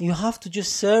 you have to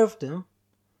just serve them,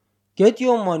 get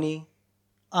your money,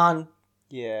 and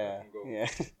Yeah. Yeah.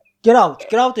 get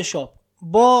out the shop.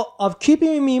 But I'm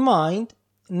keeping in my mind,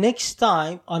 next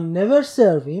time I never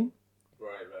serve him,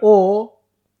 right. or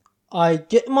I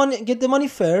get the money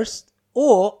first,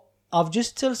 or I've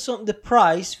just tell some the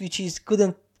price which is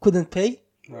couldn't pay.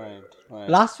 Right.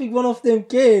 Last week one of them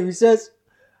came. He says,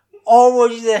 "How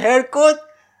much is the haircut?"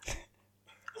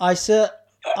 I said,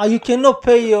 "You cannot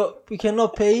pay you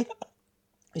cannot pay."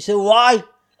 He said, "Why?"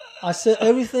 I said,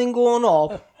 "Everything going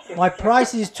up. My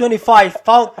price is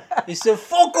 £25." He said,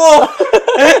 "Fuck off."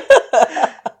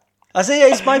 I said,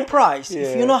 "Yeah, it's my price.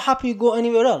 If you're not happy, go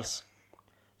anywhere else."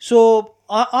 So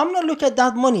I'm not looking at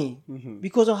that money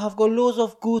because I have got loads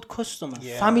of good customers,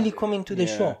 family coming to the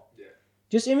shop.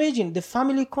 Just imagine the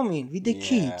family coming with the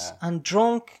kids and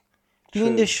drunk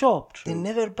in the shop. They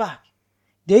never back.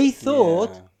 They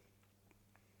thought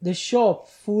the shop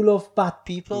full of bad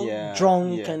people,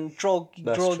 drunk and drug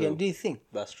and they think.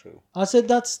 That's true. I said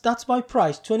that's my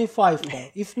price,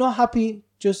 £25. If not happy,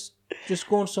 just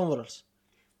go on somewhere else.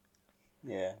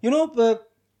 Yeah. You know, but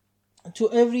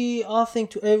to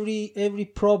every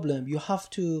problem you have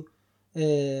to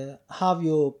have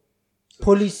your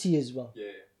policy as well.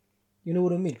 Yeah. You know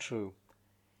what I mean? True.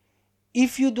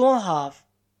 If you don't have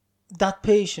that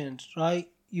patience, right,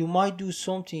 you might do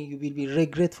something you will be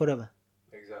regret forever.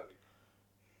 Exactly.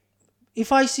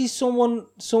 If I see someone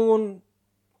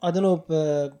I don't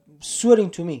know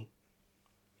swearing to me,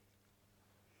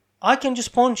 I can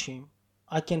just punch him.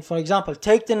 I can, for example,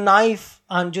 take the knife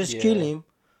and just kill him.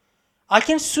 I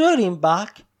can swear him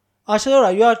back. I said, "All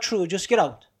right, you are true. Just get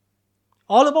out."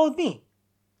 All about me.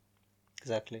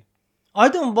 Exactly. I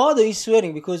don't bother he's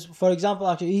swearing because, for example,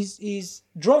 actually he's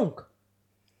drunk.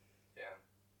 Yeah.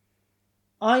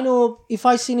 I know if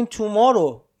I see him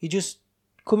tomorrow, he just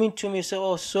coming to me and say,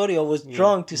 "Oh, sorry, I was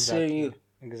drunk to swear you."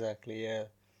 Exactly. Yeah.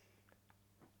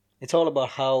 It's all about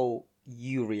how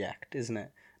you react, isn't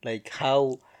it? Like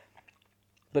how.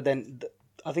 But then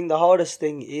I think the hardest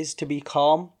thing is to be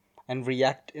calm and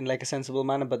react in like a sensible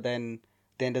manner. But then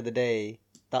at the end of the day,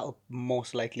 that'll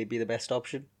most likely be the best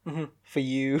option for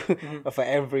you or for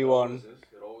everyone.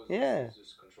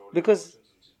 Because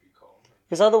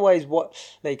otherwise,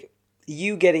 like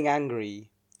you getting angry,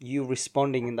 you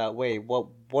responding in that way,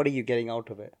 what are you getting out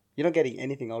of it? You're not getting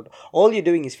anything out. All you're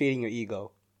doing is feeding your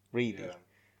ego, really. Yeah.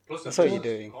 Plus, that's what you're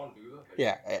doing. You can't do that.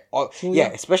 Yeah,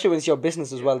 especially when it's your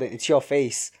business as well. Then it's your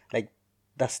face, like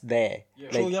that's there. Yeah.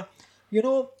 True, yeah. You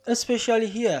know, especially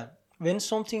here, when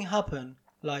something happen,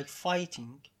 like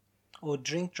fighting or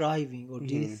drink driving or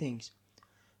these things,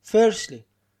 firstly,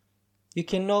 you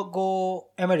cannot go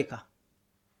America.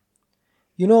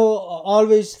 You know, I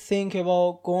always think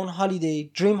about going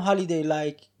holiday, dream holiday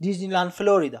like Disneyland,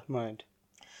 Florida. Right.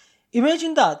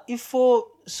 Imagine that if for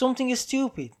something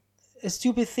stupid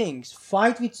things,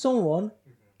 fight with someone,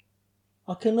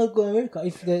 I cannot go America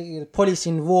if the police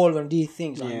involved in these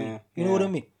things. I mean, you know what I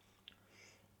mean?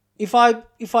 If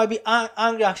I be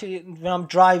angry actually when I'm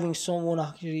driving, someone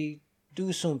actually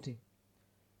do something.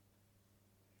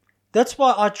 That's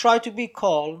why I try to be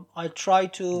calm. I try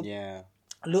to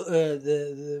look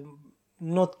the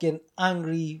not get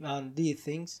angry and these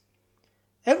things.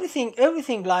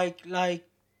 everything like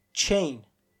chain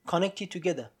connected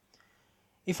together.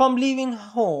 If I'm leaving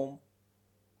home,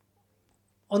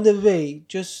 on the way,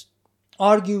 just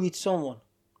argue with someone.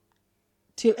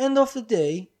 Till end of the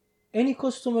day, any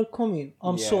customer coming,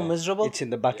 I'm so miserable. It's in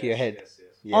the back of your head. Yes.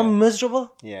 Yeah. I'm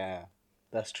miserable. Yeah,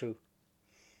 that's true.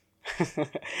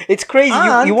 It's crazy.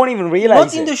 And You won't even realize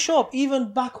not in it. the shop,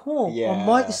 even back home. Yeah. I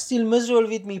might still miserable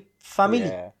with me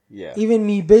family. Yeah. Even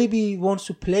me baby wants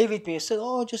to play with me. I said,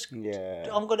 "Oh, just Yeah.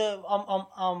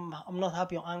 I'm not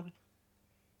happy. I'm angry."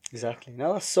 Exactly.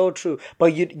 No, that's so true.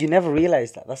 But you never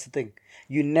realize that. That's the thing.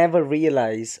 You never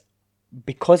realize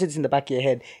because it's in the back of your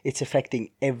head, it's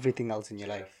affecting everything else in your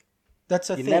life. That's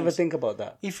a You thing. never think about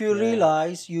that. If you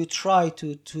realize, you try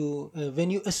to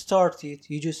when you start it,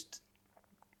 you just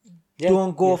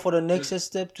don't go for the next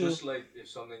step to. Just like if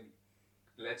something,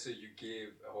 let's say you give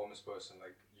a homeless person,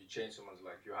 like you change someone's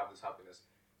life, you have this happiness,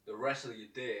 the rest of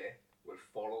your day will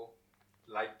follow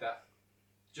like that.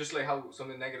 Just like how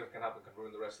something negative can happen, can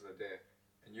ruin the rest of the day,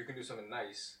 and you can do something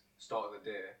nice start of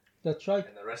the day, That's right.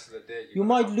 and the rest of the day You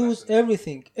might lose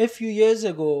everything. A few years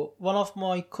ago, one of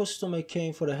my customer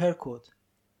came for a haircut.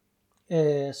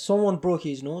 Someone broke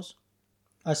his nose.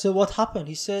 I said, "What happened?"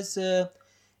 He says,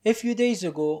 "A few days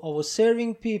ago, I was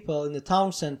serving people in the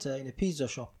town center in a pizza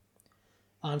shop,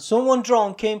 and someone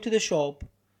drunk came to the shop.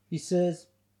 He says,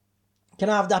 'Can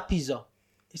I have that pizza?'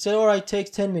 He said, 'All right, takes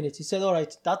 10 minutes.' He said, 'All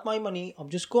right, that's my money. I'm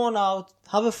just going out,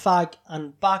 have a fag,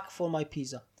 and back for my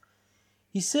pizza.'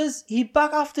 He says he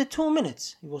back after 2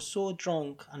 minutes. He was so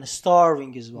drunk and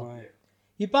starving as well. Right.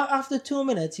 He back after 2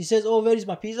 minutes. He says, 'Oh, where is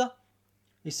my pizza?'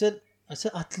 I said,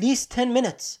 'At least 10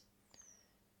 minutes.'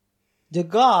 The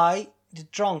guy, the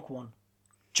drunk one,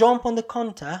 jumped on the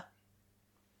counter,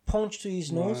 punched to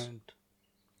his nose. Right.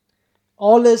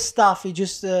 All the staff, he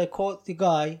just called the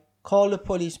guy, called the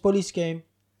police. Police came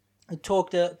and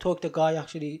took the guy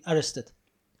actually arrested.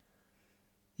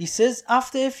 He says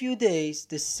after a few days,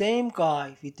 the same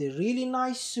guy with a really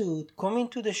nice suit coming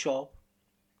to the shop,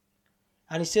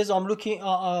 and he says, I'm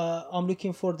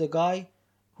looking for the guy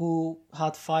who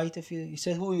had fight. He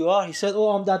said, 'Who you are?' He said, 'Oh,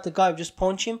 I'm that the guy. Just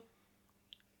punch him.'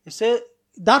 He said,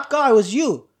 'That guy was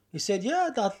you.' He said, 'Yeah,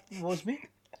 that was me.'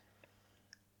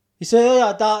 He said, 'Oh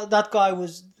yeah, that guy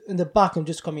was in the back. I'm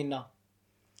just coming now.'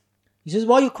 He says,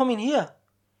 'Why are you coming here?'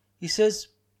 He says,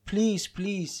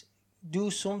 'Please,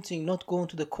 do something, not going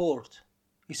to the court.'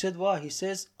 He said, 'Why?' He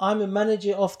says, 'I'm a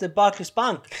manager of the Barclays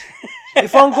Bank.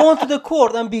 If I'm going to the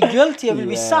court and be guilty, I will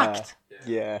be sacked.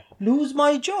 Yeah. Lose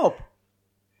my job.'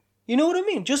 You know what I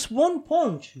mean? Just one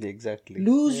punch. Exactly.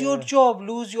 Lose your job,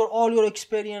 lose all your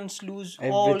experience, lose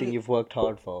Everything you've worked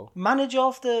hard for. Manager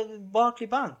of the Barclays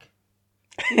Bank.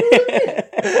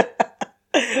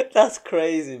 That's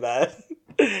crazy, man.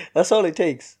 That's all it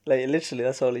takes. Like, literally,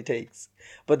 that's all it takes.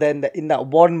 But then in that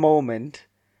one moment,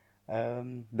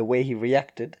 the way he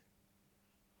reacted,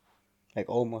 like,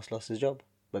 almost lost his job.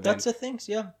 But That's the things,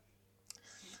 yeah.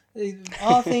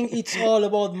 I think it's all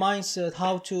about mindset,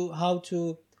 how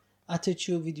to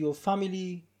attitude with your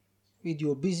family, with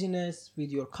your business, with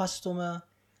your customer,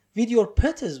 with your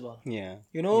pet as well. yeah.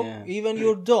 You know, Yeah. even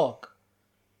your dog.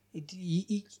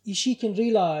 She can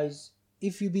realize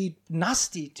if you be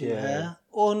nasty to her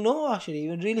or no, actually,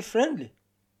 even really friendly.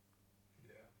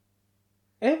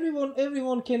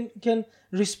 Everyone can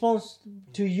respond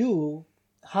to you.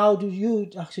 How do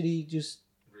you actually just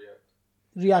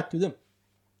react to them?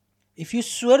 If you're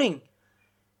swearing,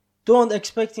 don't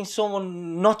expecting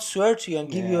someone not swear to you and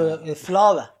give you a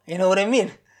flower. You know what I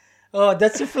mean? Oh,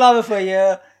 that's a flower for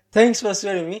you. Thanks for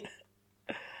swearing me.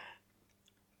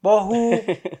 But who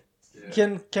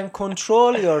can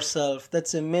control yourself?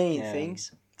 That's the main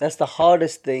things. That's the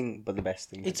hardest thing, but the best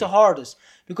thing. It's the hardest.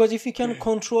 Because if you can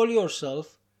control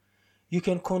yourself, you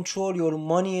can control your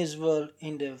money as well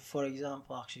in the, for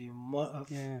example, actually,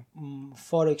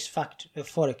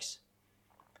 Forex.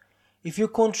 If you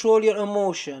control your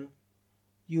emotion,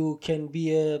 you can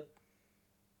be a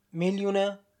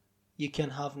millionaire. You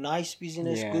can have nice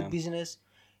business, good business.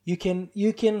 You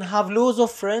can have loads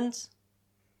of friends.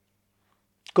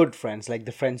 Good friends, like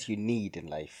the friends you need in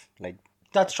life. Like,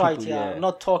 that's people, right, yeah.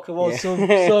 Not talk about some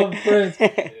friends.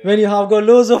 When you have got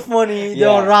loads of money,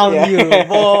 they're around you.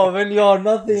 But when you're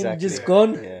nothing, just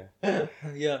gone.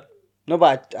 Yeah. No,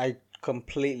 but I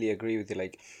completely agree with you.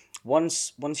 Like,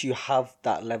 once you have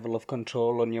that level of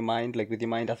control on your mind, like with your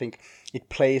mind, I think it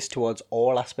plays towards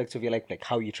all aspects of your life, like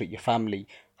how you treat your family,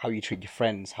 how you treat your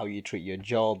friends, how you treat your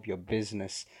job, your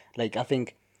business. Like, I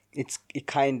think it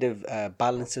kind of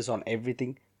balances on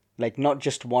everything, like not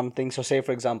just one thing. So say,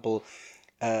 for example,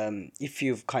 if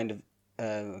you've kind of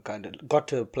kind of got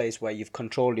to a place where you've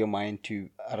controlled your mind to,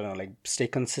 I don't know, like stay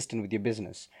consistent with your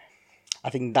business, I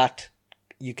think that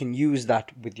you can use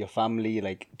that with your family.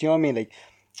 Like, do you know what I mean? Like,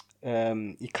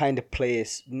 you kind of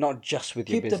place not just with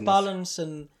your Keep the business. balance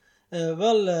and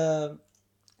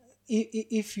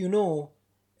if you know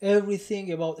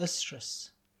everything about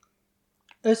stress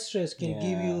can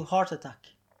give you heart attack.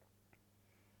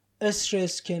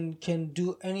 Stress can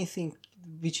do anything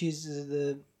which is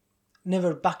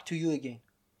never back to you again.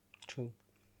 True.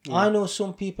 I know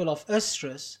some people of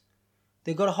stress,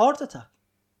 they got a heart attack.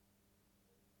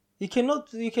 You cannot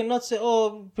say,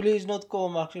 oh, please not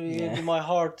come. Actually, my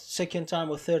heart second time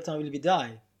or third time will be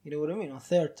die. You know what I mean? Or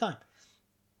third time.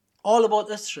 All about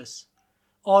stress.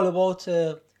 All about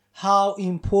how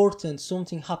important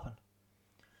something happened.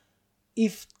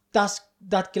 If that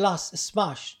glass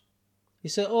smashed, you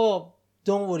say, oh,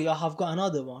 don't worry, I have got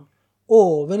another one.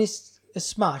 Or when it's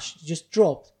smashed, just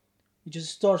dropped, you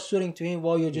just start swearing to him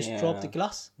while you just drop the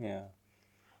glass. Yeah.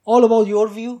 All about your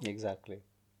view. Exactly.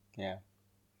 Yeah.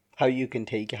 How you can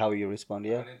take it, how you respond.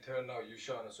 Yeah. And in turn, now you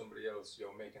shine at somebody else,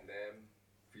 you're making them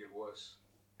feel worse.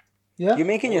 Yeah. You're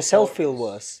making Both yourself feel parties.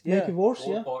 worse. Make Yeah. it worse. Both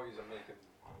Yeah. parties are making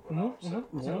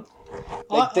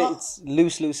Like it's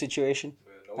lose-lose situation.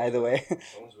 no Either way. No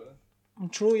one's winning.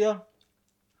 True. Yeah.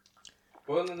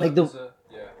 Well, then Like there's the-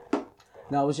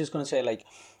 No, I was just gonna say, like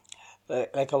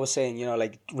I was saying, you know,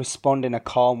 like respond in a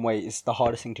calm way is the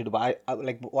hardest thing to do. But I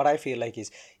like what I feel like is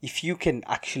if you can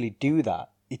actually do that,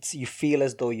 you feel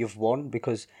as though you've won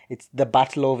because it's the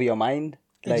battle over your mind.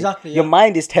 Like, Exactly, your yeah.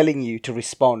 mind is telling you to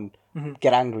respond,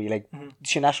 get angry, like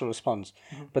it's your natural response.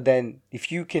 But then if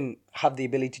you can have the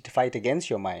ability to fight against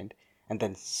your mind and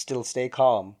then still stay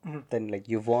calm, then like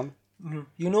you've won.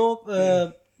 You know,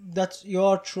 that you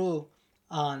are true,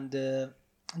 and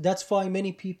that's why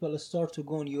many people start to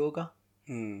go on yoga.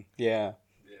 Yeah.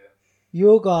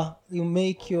 Yoga, you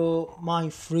make your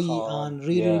mind free Calm, and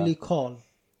really, yeah. really calm.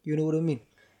 You know what I mean?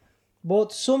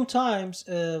 But sometimes,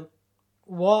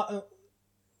 why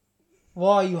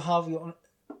you have your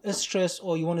stress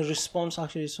or you want to respond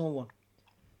actually to someone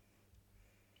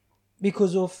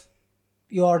because of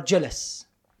you are jealous.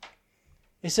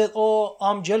 He said, "Oh,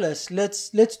 I'm jealous.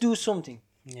 Let's do something."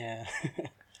 Yeah.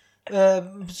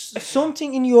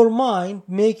 Something in your mind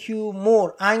make you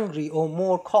more angry or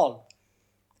more calm.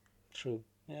 True.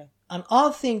 Yeah. And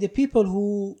I think the people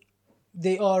who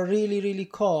they are really, really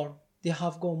calm, they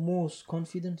have got most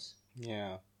confidence.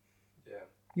 Yeah.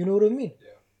 You know what I mean? Yeah.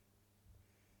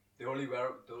 They only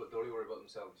worry about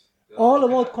themselves. They're All not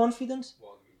looking about at confidence.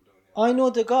 what other people are doing, I know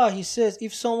the guy, he says,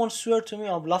 if someone swear to me,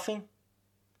 I'm laughing.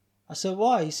 I said,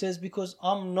 why? He says, because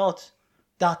I'm not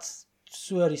that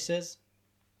swear, he says.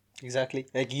 Exactly.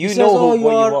 Like He you says, know "Oh, what you you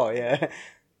are are. Yeah.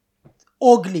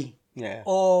 ugly." Yeah.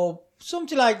 Or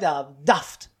something like that.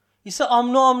 Daft. He said,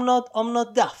 I'm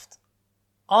not daft.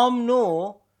 I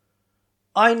know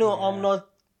I'm not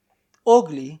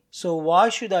ugly, so why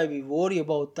should I be worried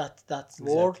about that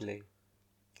word?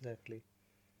 Exactly.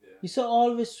 He said,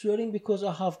 always swearing because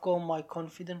I have got my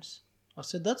confidence. I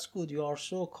said, that's good. You are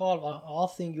so calm. I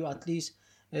think you at least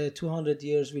 200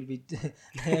 years will be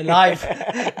alive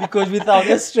because without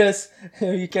stress,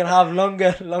 you can have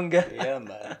longer. Yeah,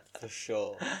 man. For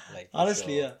sure. Like, for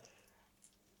Honestly, sure. yeah.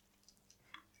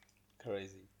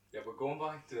 Crazy. Yeah, but going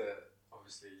back to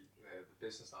obviously the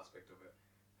business aspect of it,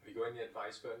 have you got any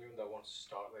advice for anyone that wants to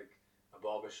start like a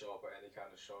barbershop or any kind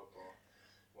of shop or?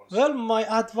 Well, my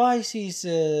advice is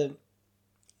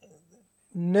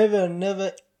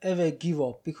never ever give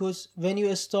up, because when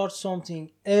you start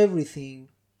something, everything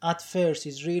at first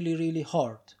is really, really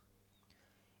hard.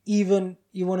 Even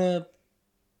you want to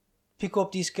pick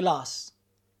up this glass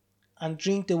and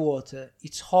drink the water,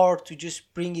 it's hard to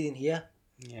just bring it in here.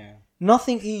 Yeah.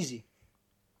 Nothing easy.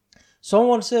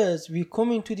 Someone says we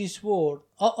come into this world.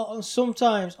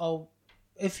 Sometimes,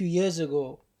 a few years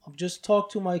ago, I've just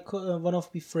talked to my one of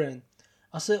my friends.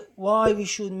 I said, why we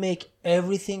should make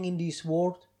everything in this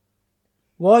world?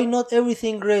 Why not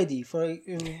everything ready for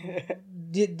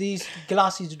this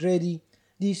glass is ready,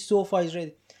 this sofa is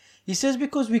ready? He says,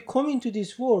 because we come into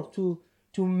this world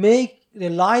to make the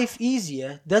life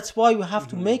easier. That's why we have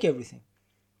to make everything.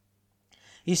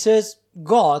 He says,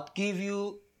 God give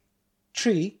you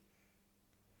tree.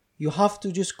 You have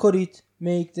to just cut it,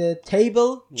 make the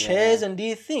table, chairs, and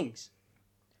these things.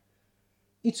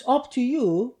 It's up to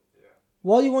you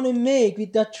what you want to make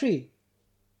with that tree.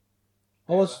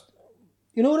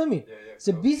 You know what I mean? It's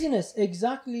a business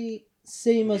exactly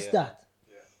same as that.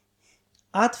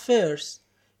 Yeah. At first,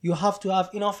 you have to have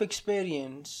enough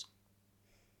experience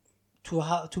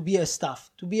to be a staff.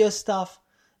 To be a staff,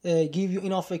 give you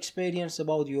enough experience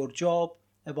about your job,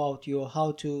 about your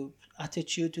how to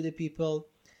attitude to the people.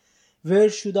 Where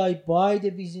should I buy the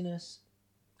business?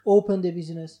 Open the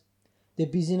business. The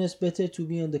business better to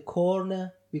be on the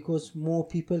corner because more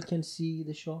people can see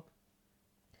the shop.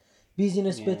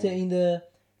 Business better in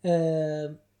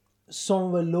the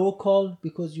somewhere local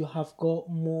because you have got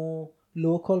more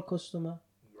local customer.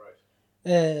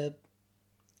 Right.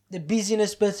 The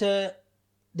business better,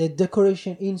 the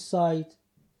decoration inside.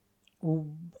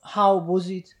 How was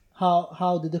it?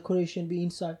 How the decoration be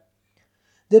inside?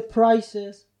 The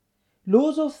prices,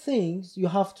 loads of things. You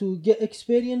have to get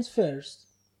experience first,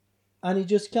 and you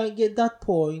just can't get that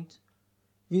point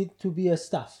with to be a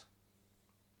staff.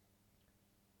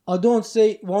 I don't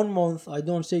say 1 month, I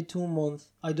don't say 2 months,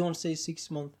 I don't say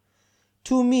 6 months.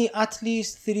 To me, at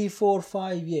least 3, 4,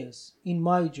 5 years in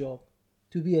my job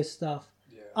to be a staff.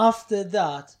 Yeah. After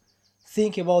that,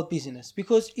 think about business.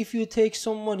 Because if you take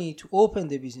some money to open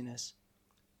the business,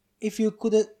 if you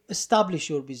couldn't establish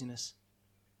your business,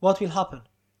 what will happen?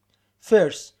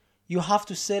 First, you have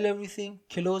to sell everything,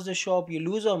 close the shop, you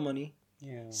lose all money.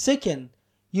 Yeah. Second,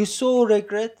 you so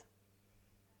regret.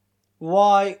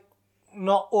 Why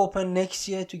not open next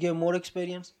year to get more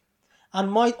experience? And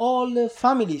all the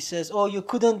family says, oh, you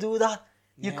couldn't do that.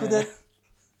 You couldn't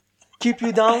keep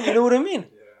you down. You know what I mean? Yeah.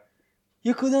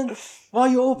 You couldn't. Why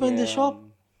you open the shop?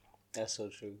 That's so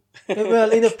true.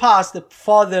 Well, in the past, the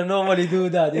father normally do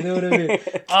that. You know what I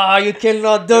mean? You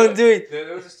cannot, don't do it.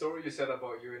 There was a story you said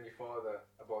about you and your father.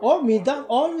 About Oh, me dad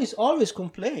always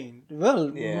complain. Well,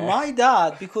 my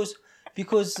dad, because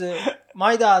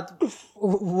my dad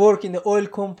worked in the oil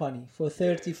company for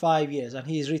 35 years and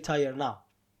he's retired now.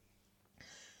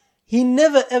 He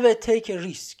never ever take a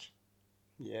risk.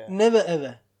 Yeah. Never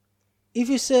ever. If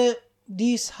you say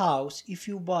this house, if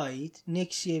you buy it,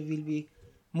 next year will be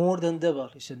more than double.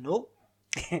 He said, no.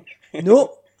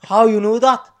 No. How you know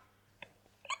that?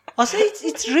 I say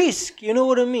it's risk. You know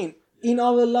what I mean? In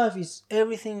our life, it's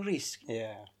everything risk.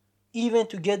 Yeah. Even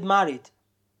to get married.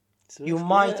 You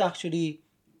might actually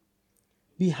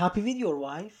be happy with your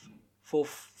wife for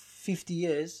 50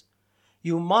 years.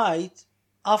 You might,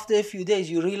 after a few days,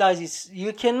 you realize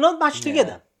you cannot match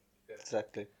together.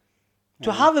 Exactly.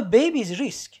 To have a baby is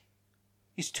risk.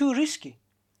 It's too risky.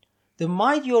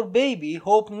 Your baby,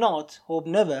 hope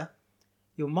never,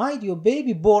 your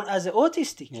baby born as an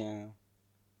autistic. Yeah.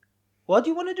 What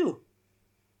do you want to do?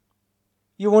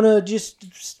 You want to just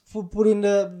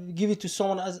give it to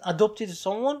someone, adopt it to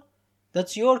someone?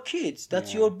 That's your kids.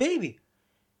 That's your baby.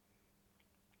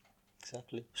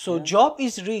 Exactly. So job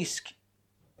is risk.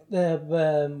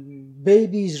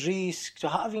 Baby is risk. So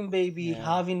having baby,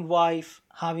 having wife,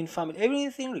 having family,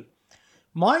 everything risk.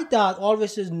 My dad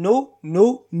always says no,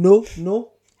 no, no,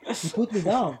 no. He put me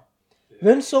down.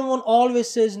 When someone always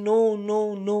says no,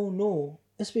 no, no, no,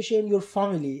 especially in your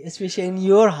family, especially in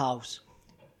your house,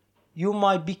 you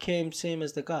might become same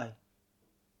as the guy.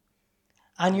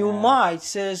 And you might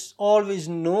says always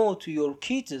no to your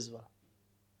kids as well.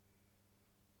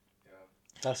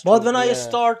 That's But true. when I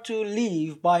start to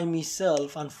live by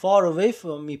myself and far away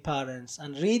from my parents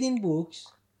and reading books,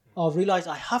 I realize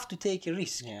I have to take a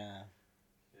risk. Yeah.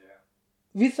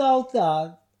 Without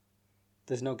that,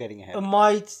 there's no getting ahead. I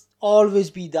might always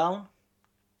be down.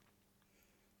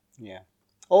 Yeah.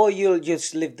 Or you'll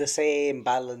just live the same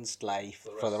balanced life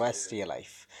for the rest of your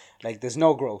life. Like there's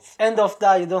no growth. End of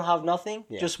that, you don't have nothing.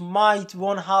 Yeah. Just might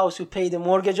one house you pay the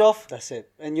mortgage off. That's it.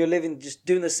 And you're living, just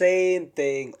doing the same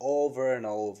thing over and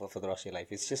over for the rest of your life.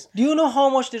 It's just... Do you know how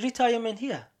much the retirement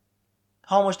here?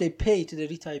 How much they pay to the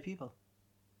retired people?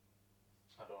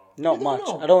 Not much.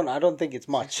 I don't think it's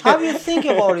much. Have you think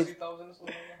about it? 60,000 or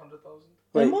something? 100,000?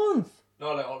 A month?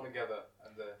 No, like altogether.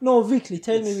 No, weekly.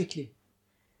 Tell me weekly.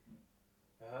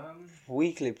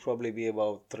 Weekly probably be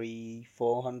about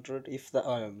 300-400 if that.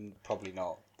 Probably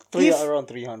not. Around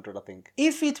 300, I think.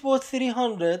 If it was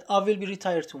 300, I will be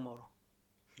retired tomorrow.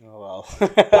 Oh wow!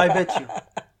 I bet you.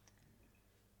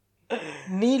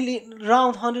 Nearly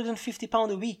around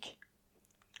 £150 a week.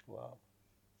 Wow.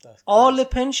 That's All the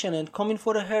pensioners coming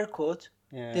for a haircut.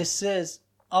 Yeah. They says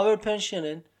our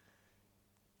pensioner,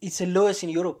 it's the lowest in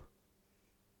Europe.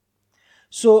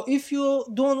 So if you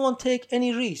don't want to take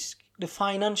any risk, the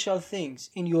financial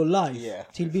things in your life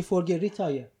till before get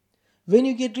retired. When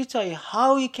you get retired,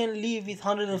 how you can live with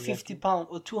 £150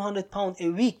 or £200 a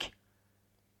week?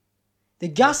 The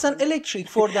gas and electric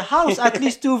for the house at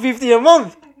least £250 a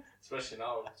month. Especially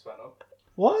now, it's went up.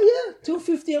 Why? Yeah,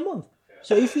 £250 a month.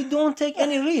 So if you don't take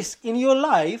any risk in your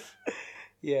life,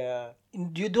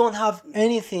 you don't have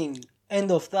anything. End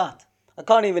of that. I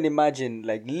can't even imagine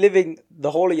like living the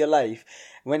whole of your life.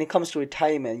 When it comes to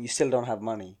retirement, you still don't have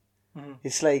money.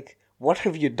 It's like, what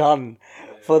have you done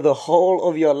for the whole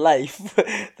of your life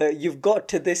that you've got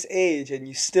to this age and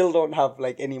you still don't have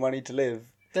like any money to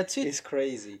live? That's it. It's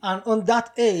crazy. And on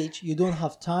that age, you don't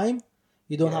have time,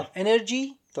 you don't have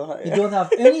energy, Don't- you don't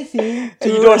have anything to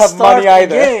you don't have start money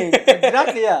either. again.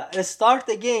 Exactly, yeah. Start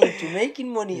again to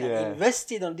making money Yeah. and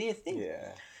invest it on these things.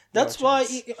 Yeah. That's No why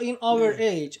chance. in our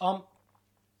age, how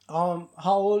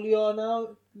old you are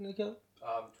now, Nikhil?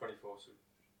 24 soon.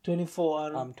 24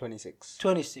 and I'm 26.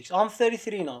 26. I'm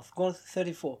 33 now, going to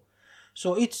 34.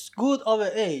 So it's good our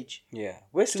age Yeah.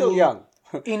 We're still to young.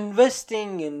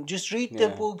 investing and just read the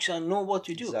Yeah. books and know what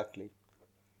to do. Exactly.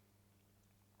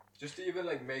 Just to even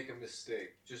like make a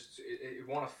mistake, it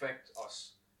won't affect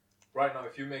us. Right now,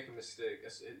 if you make a mistake,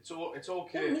 it's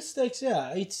okay. Yeah, mistakes,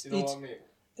 yeah. It's You know what I mean?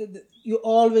 you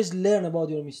always learn about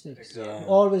your mistakes. Exactly. You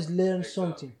always learn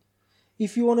something.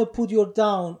 If you want to put your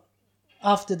down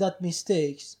after that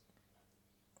mistakes,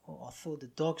 I thought the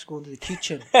dog's going to the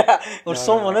kitchen or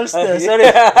someone else there. Sorry,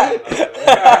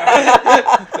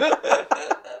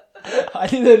 I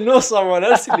didn't know someone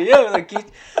else in the air. Like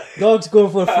dog's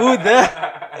going for food there.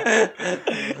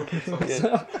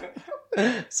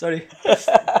 Sorry.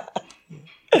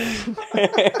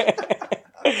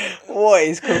 What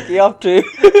is Cookie up to?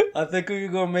 I think we're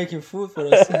going to making food for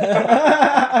us.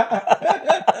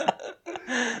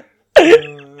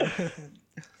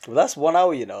 Well, that's 1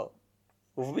 hour, you know.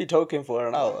 We'll be talking for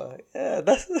an hour. Yeah,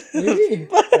 that's... Really?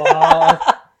 Wow.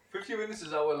 50 minutes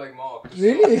is our like mark.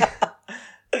 Really?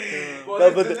 Well,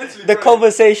 No, but the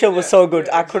conversation was so good.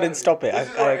 I couldn't stop it. This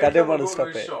is I why every didn't time want I to go stop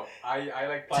a it. shop, I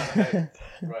like plan ahead.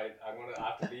 Right, I'm gonna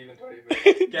have to leave in 20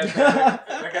 minutes. Get there,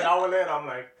 like an hour later, I'm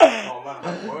like, oh man,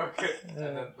 I have work. And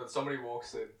then, but somebody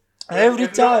walks in. Every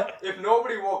time. If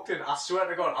nobody walked in, I swear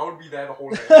to God, I would be there the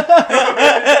whole day.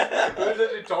 We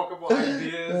literally talk about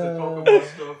ideas and talk about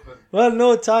stuff. And Well,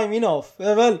 no time enough.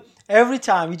 Well, every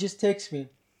time he just texts me,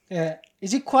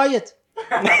 is it quiet?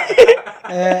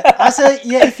 I said,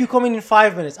 yeah, if you come in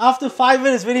 5 minutes. After 5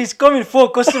 minutes, when he's coming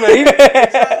for customer in,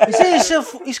 he says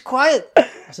it's quiet.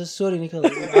 I said, sorry,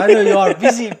 Nicholas. I know you are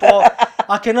busy, but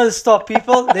I cannot stop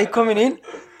people. They coming in.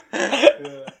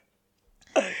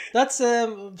 That's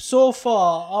so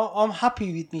far. I'm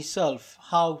happy with myself.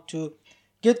 How to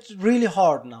get really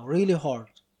hard now, really hard,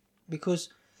 because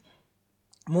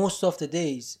most of the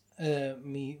days,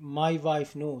 my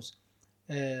wife knows,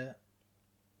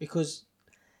 because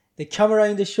the camera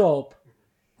in the shop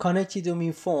connected to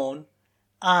my phone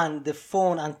and the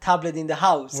phone and tablet in the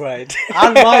house. Right.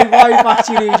 And my wife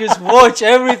actually just watch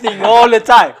everything all the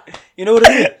time. You know what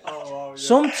I mean? oh wow, yeah.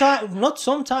 Sometimes, not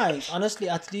sometimes, honestly,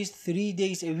 at least 3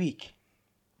 days a week.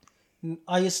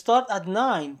 I start at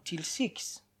 9 till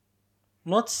 6.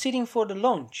 Not sitting for the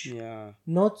lunch. Yeah.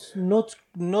 Not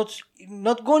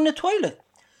going to the toilet.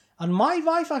 And my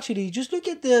wife actually just look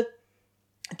at the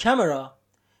camera.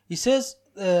 He says,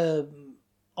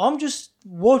 I'm just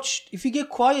watched. If you get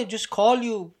quiet, just call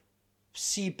you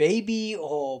see baby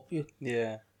or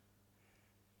Yeah.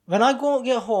 when I go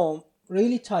get home,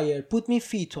 really tired, put my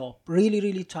feet up,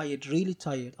 really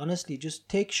tired. Honestly, just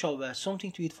take shower,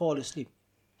 something to eat, fall asleep.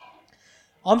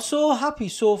 I'm so happy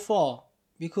so far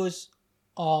because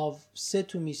I've said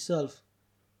to myself,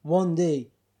 one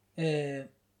day,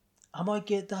 I might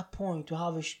get that point to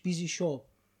have a busy shop.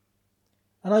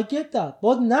 And I get that.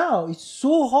 But now it's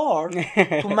so hard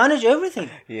to manage everything.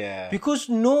 Yeah. Because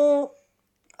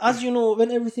as you know,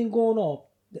 when everything going up,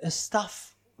 the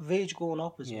staff wage going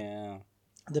up as well. Yeah.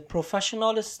 The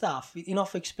professional staff with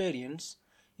enough experience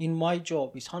in my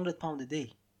job is £100 a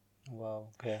day. Wow.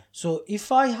 Okay. So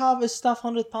if I have a staff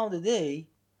 £100 a day,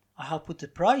 I have put the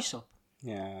price up.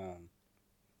 Yeah.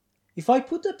 If I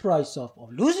put the price up,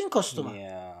 I'm losing customer.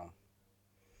 Yeah.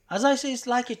 As I say, it's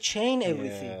like a chain,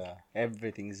 everything. Yeah.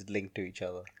 Everything is linked to each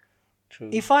other. True.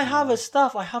 If I have a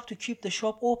staff, I have to keep the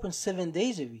shop open 7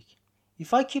 days a week.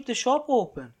 If I keep the shop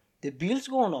open, the bills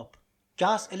going up.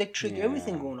 Gas, electric,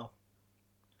 everything going up.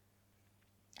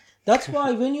 That's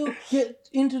why when you get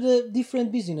into the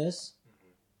different business,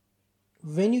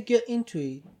 when you get into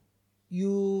it,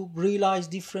 you realize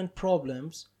different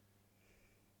problems.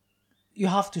 You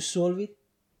have to solve it.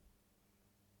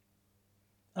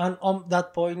 And on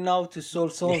that point now, to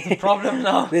solve some of the problem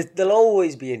now. There'll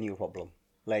always be a new problem.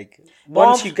 Like,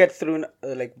 once you get through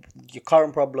like your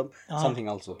current problem, something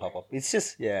else will pop up. It's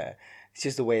just, it's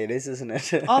just the way it is, isn't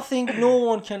it? I think no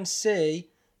one can say,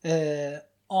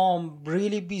 I'm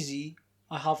really busy,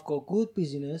 I have got good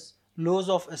business, loads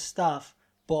of staff,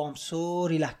 but I'm so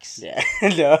relaxed. Yeah.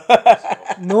 No.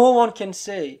 No one can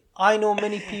say. I know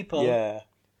many people. Yeah.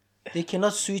 They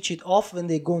cannot switch it off when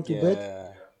they go to bed.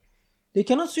 Yeah. They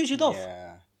cannot switch it off.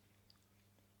 Yeah.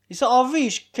 So I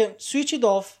wish can switch it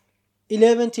off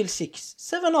 11 till 6.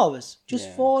 7 hours. Just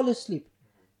Yeah. fall asleep.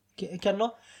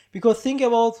 Cannot. Because think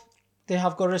about, they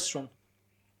have got restaurant.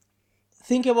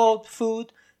 Think about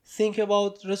food. Think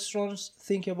about restaurants.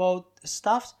 Think about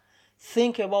staffs.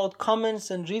 Think about comments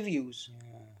and reviews.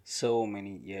 So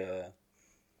many. Yeah.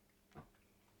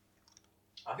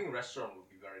 I think restaurant would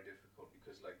be very difficult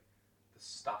because like the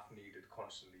staff needed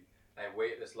constantly. Like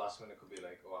waitlist last minute could be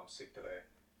like, oh, I'm sick today,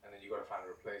 and then you got to find a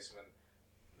replacement.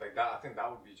 Like that, I think that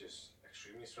would be just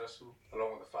extremely stressful.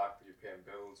 Along with the fact that you're paying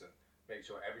bills and make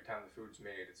sure every time the food's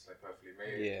made, it's like perfectly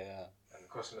made. Yeah. And the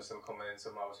customers still coming in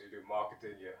somehow. So you do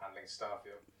marketing, you're handling staff.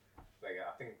 Like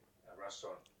I think a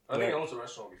restaurant. I think also a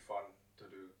restaurant would be fun to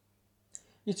do.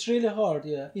 It's really hard,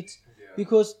 yeah. It's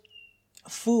because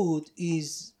food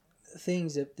is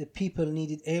things that the people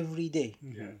needed every day.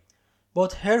 Mm-hmm.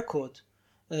 But haircut,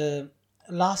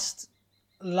 last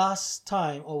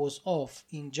time I was off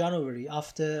in January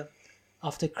after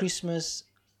Christmas,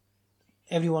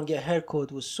 everyone get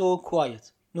haircut, was so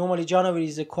quiet. Normally January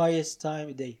is the quietest time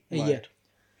of day a year.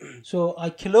 So I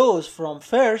closed from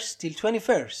 1st till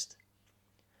 21st.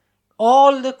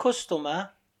 All the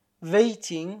customer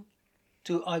waiting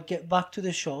to get back to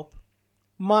the shop.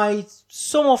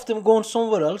 Some of them going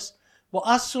somewhere else, but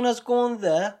as soon as going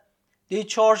there, they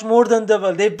charge more than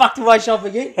double. They back to my shop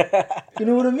again. You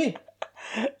know what I mean?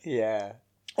 Yeah.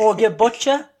 Or get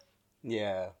butcher.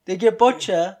 Yeah. They get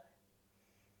butcher.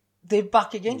 They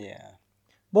back again. Yeah.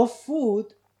 But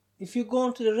food, if you go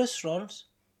into the restaurant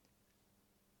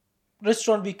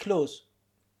be closed.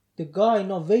 The guy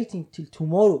not waiting till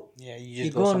tomorrow. Yeah, you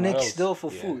just go somewhere next else. door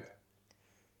for food.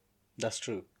 That's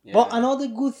true. Yeah. But another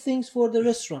good things for the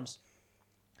restaurants.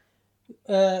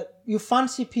 You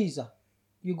fancy pizza.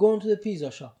 You go into the pizza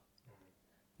shop.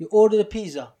 You order the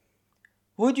pizza.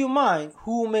 Would you mind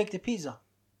who make the pizza?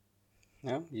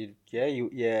 No,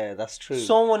 yeah, that's true.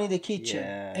 Someone in the kitchen.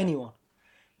 Yeah. Anyone.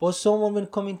 But someone when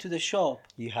come into the shop,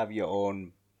 You have your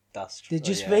own. That's true. they're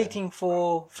just waiting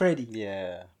for Freddie.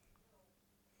 Yeah.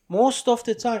 Most of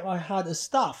the time I had a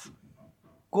staff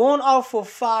going out for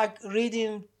fag,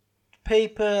 reading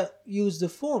paper, use the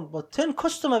phone, but 10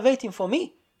 customer waiting for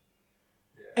me.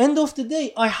 End of the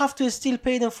day, I have to still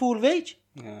pay them full wage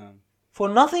Yeah. for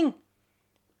nothing.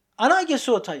 And I get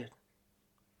so tired.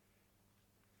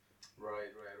 Right.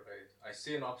 I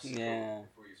see an obstacle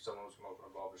if someone was to open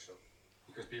a barbershop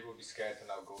because people would be scared to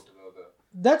now go to the other.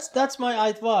 That's my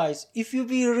advice. If you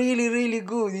be really, really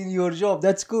good in your job,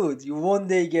 that's good. You one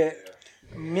day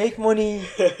make money,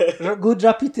 good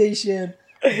reputation,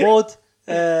 but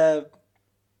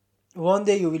one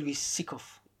day you will be sick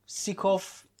of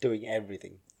Doing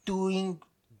everything. doing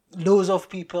loads of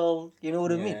people. You know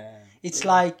what I mean? It's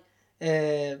like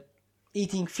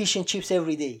eating fish and chips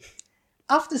every day.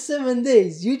 After 7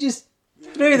 days, you just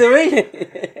throw it away.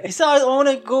 You say, I want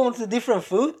to go into different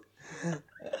food.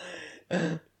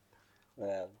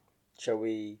 Well, shall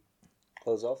we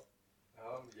close off?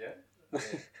 Yeah. I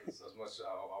mean, as much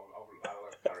I'll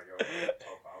carry on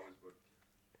talk for hours, but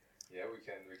yeah, we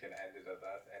can end it at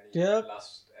that.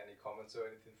 Any comments or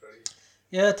anything, Freddie?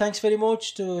 Yeah, thanks very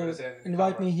much to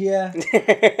invite me here.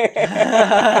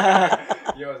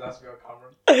 You always ask me on camera.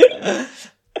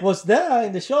 Was there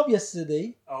in the shop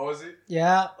yesterday. Oh, was he?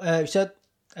 Yeah, I said,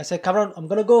 Cameron, I'm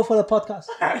gonna go for the podcast.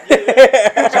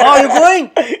 So, are you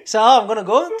going? So, I'm gonna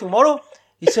go tomorrow.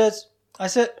 I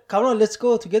said, Cameron, let's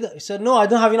go together. He said, no, I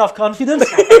don't have enough confidence.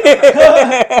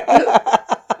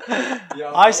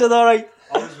 I said, all right.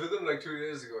 I was with him like 2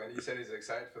 years ago, and he said he's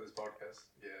excited for this podcast.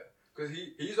 Yeah, because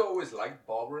he's always liked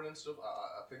barbering and stuff.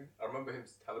 I think I remember him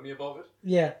telling me about it.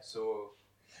 Yeah. So.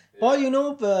 Yeah. But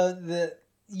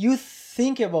you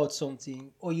think about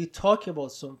something or you talk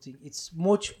about something. It's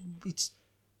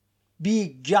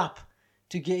big gap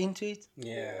to get into it.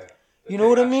 Yeah. You know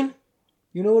what I mean?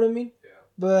 Yeah.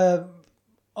 But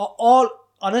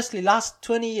honestly, last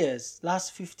 20 years,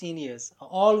 last 15 years, I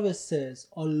always says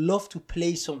I love to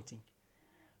play something.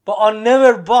 But I'll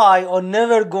never buy or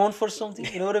never gone for something.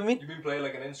 You know what I mean? You've been playing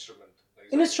like an instrument.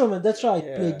 Instrument, that's right.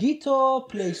 Yeah. Play guitar,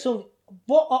 play song.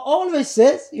 But I always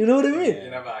says, you know what I mean? You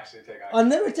never actually take action. I'll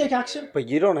never take action. But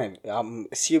you don't have. I'm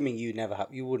assuming you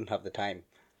wouldn't have the time.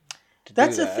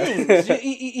 That's do the that. thing.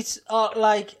 It's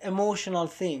like emotional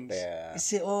things. Yeah. You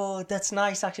say, oh, that's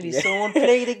nice actually. Someone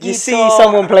play the guitar. You see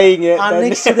someone playing it. And then-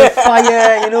 next to the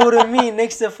fire, you know what I mean?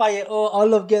 Next to the fire, oh, I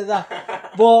love get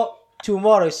that. But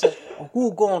tomorrow, so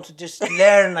who going to just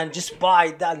learn and just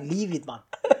buy that? Leave it, man.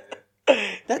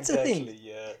 That's the thing.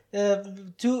 Yeah.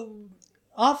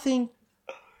 I think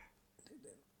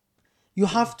you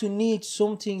have to need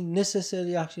something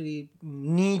necessarily actually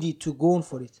needed to go on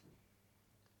for it.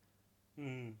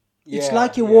 It's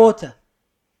like a water.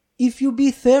 If you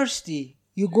be thirsty,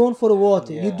 you go on for the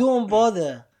water. You don't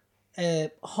bother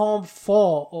how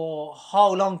far or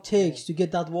how long it takes to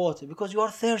get that water because you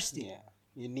are thirsty. Yeah,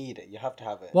 you need it. You have to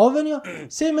have it. But when you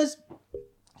same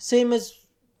as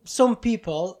some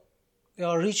people,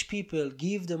 rich people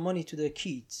give the money to their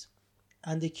kids,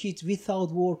 and the kids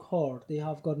without work hard, they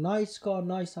have got nice car,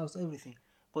 nice house, everything,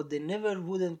 but they never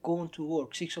wouldn't go to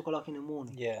work 6 o'clock in the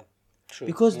morning. Yeah, true.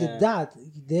 Because their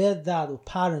dad or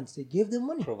parents, they give them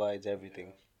money. Provides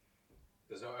everything.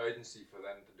 There's no urgency for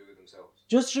them to do it themselves.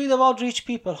 Just read about rich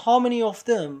people. How many of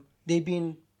them they've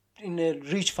been in a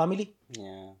rich family?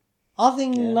 Yeah. I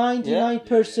think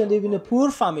 99% live in a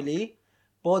poor family,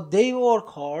 but they work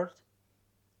hard,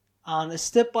 and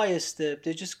step by step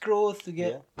they just grow to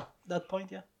get that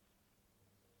point. Yeah.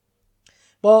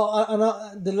 But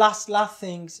the last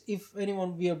things, if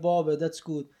anyone be a barber, that's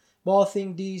good. But I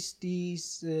think these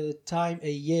time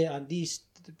a year and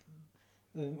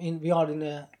we are in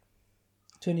a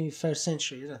 21st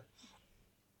century. Isn't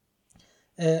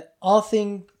it? I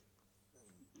think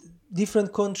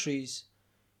different countries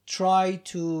try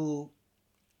to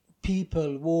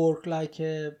people work like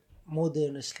a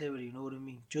modern slavery, you know what I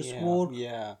mean? Just work,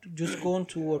 just going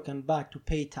to work and back to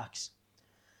pay tax.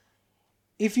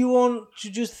 If you want to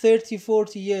just 30,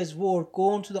 40 years work,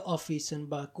 going to the office and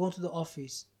back, going to the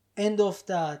office, end of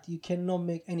that, you cannot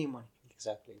make any money.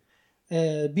 Exactly.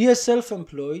 Be a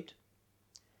self-employed,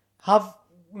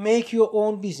 make your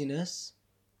own business.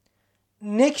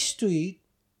 Next to it,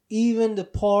 even the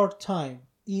part-time,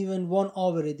 even 1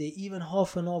 hour a day, even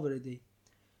half an hour a day.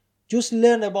 Just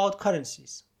learn about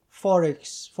currencies,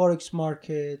 forex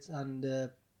market,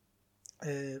 and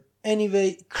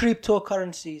anyway,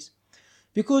 cryptocurrencies.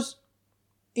 Because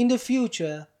in the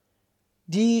future,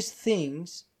 these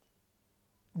things,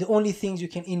 the only things you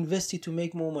can invest it to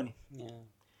make more money. Yeah.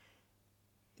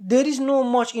 There is no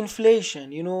much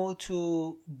inflation,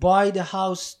 to buy the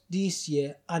house this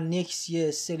year and next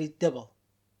year sell it double.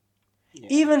 Yeah.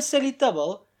 Even sell it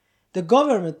double, the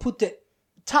government put the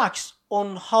tax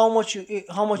on how much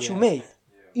you made,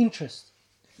 interest.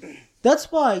 That's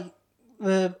why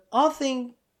I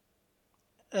think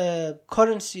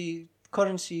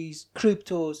currencies,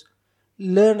 cryptos,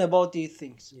 learn about these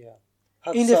things. Yeah.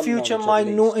 In the future, might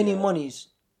know any monies.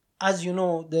 As you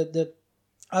know,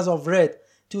 as I've read,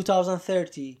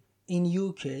 2030 in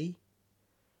UK,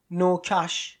 no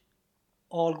cash,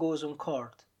 all goes on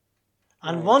card.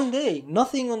 And one day,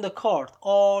 nothing on the card,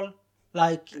 all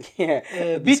like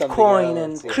Bitcoin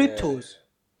and cryptos.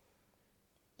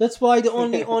 That's why the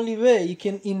only way you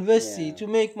can invest it to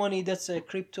make money, that's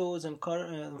cryptos and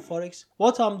forex.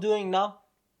 What I'm doing now,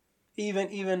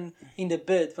 even in the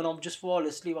bed when I'm just fall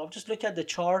asleep, I'll just look at the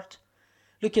chart,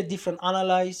 look at different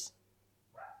analyze.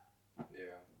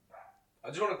 Yeah, I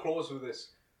just want to close with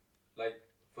this. Like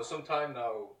for some time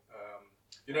now,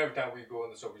 every time we go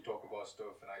on the show, we talk about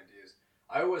stuff and ideas.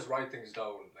 I always write things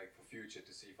down like for future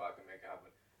to see if I can make it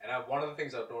happen. And one of the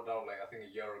things I wrote down, like I think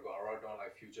a year ago, I wrote down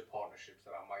like future partnerships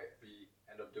that I might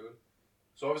end up doing.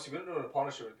 So obviously we don't do a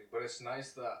partnership or anything, but it's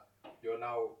nice that you're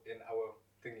now in our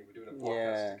thingy. We're doing a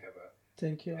podcast together.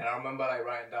 Thank you. And I remember like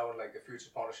writing down like a future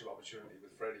partnership opportunity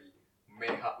with Freddie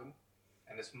may happen.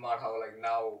 And it's mad how like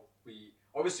now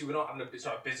we're not having a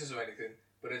business or anything,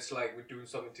 but it's like we're doing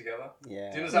something together.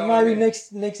 Yeah. Do you understand? Maybe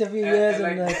next a few years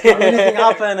and anything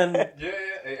happen and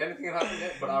anything can happen.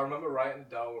 Yeah. But I remember writing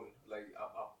down like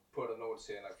I put a note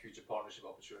saying like future partnership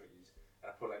opportunities,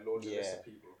 and I put like loads of lists of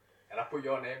people, and I put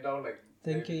your name down like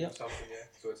thank you. Something,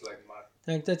 so it's like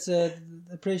mad. That's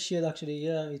appreciate actually.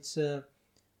 Yeah, it's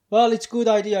it's good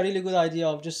idea, really good idea.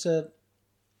 I'm just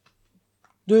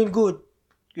doing good,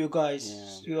 you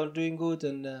guys. You are doing good,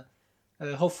 and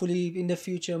hopefully in the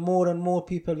future more and more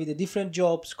people with the different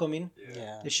jobs come in.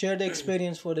 They share the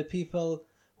experience for the people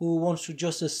who wants to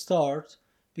just start,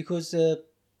 because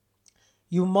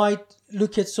you might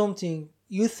look at something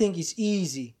you think is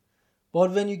easy,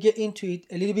 but when you get into it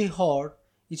a little bit hard,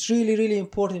 it's really, really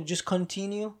important. Just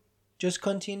continue,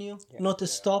 not to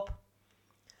stop.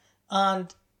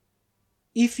 And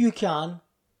if you can,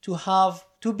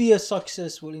 to be a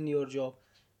successful in your job,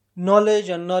 knowledge.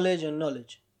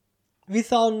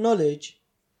 Without knowledge,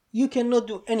 you cannot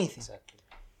do anything. Exactly.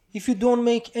 If you don't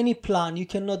make any plan, you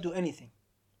cannot do anything.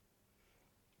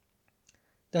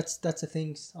 That's the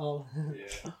things. But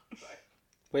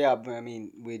yeah, I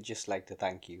mean, we'd just like to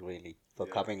thank you really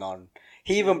for coming on.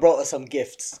 He even brought us some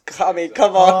gifts. I mean,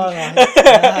 come Oh, on.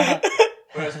 no.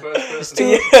 First.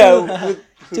 Two Who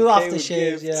came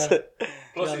aftershaves, with yeah. gifts?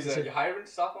 Plus, you hiring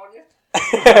staff on yet?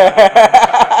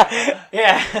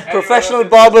 Yeah. Professional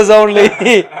barbers only.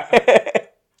 Yeah.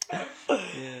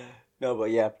 No,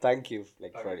 but yeah, thank you,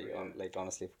 like Thank Freddie, you, yeah. like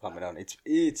honestly for coming on.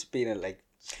 It's been a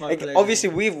My pleasure. obviously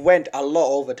we've went a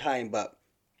lot over time, but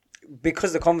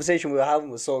because the conversation we were having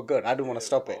was so good, I didn't want to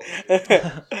stop it.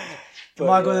 But,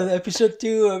 Might go yeah. to episode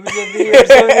 2, episode 3,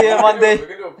 episode 3 one day. We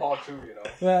can do a part 2, you know.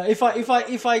 Well,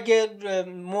 if I get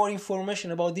more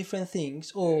information about different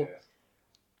things, or Yeah.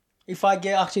 if I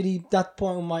get actually that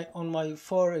point on my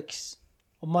forex,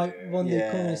 on my when they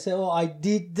come and say, oh, I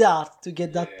did that to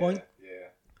get that point, Yeah.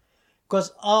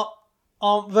 because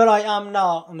where I am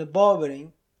now on the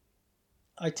barbering,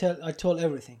 I told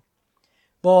everything,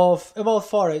 but about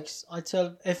forex, I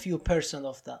tell a few percent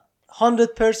of that.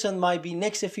 100% might be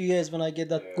next a few years when I get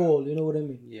that goal. You know what I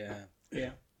mean? Yeah.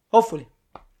 Hopefully.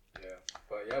 Yeah.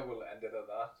 But yeah, we'll end it at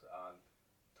that. And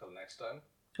till next time.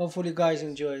 Hopefully, you guys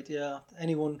enjoy it. Yeah.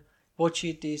 Anyone watch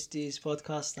it this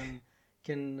podcast and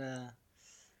can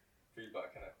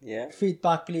Feedback, innit? Yeah.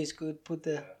 feedback, please. Could put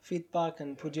the feedback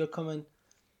and put your comment.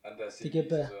 And the CVs get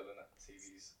as better. well, innit?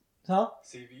 CVs. Huh?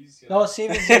 CVs, you No, know?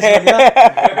 CVs.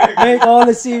 Yeah. Make all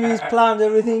the CVs, planned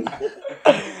everything.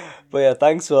 But yeah,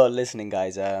 thanks for listening,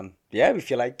 guys. Yeah,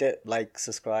 if you liked it, like,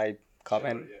 subscribe,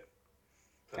 comment, Yeah.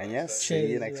 Till and next yes, time. see you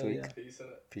Cheers, next well, week. yeah. Peace,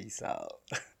 innit? Peace out.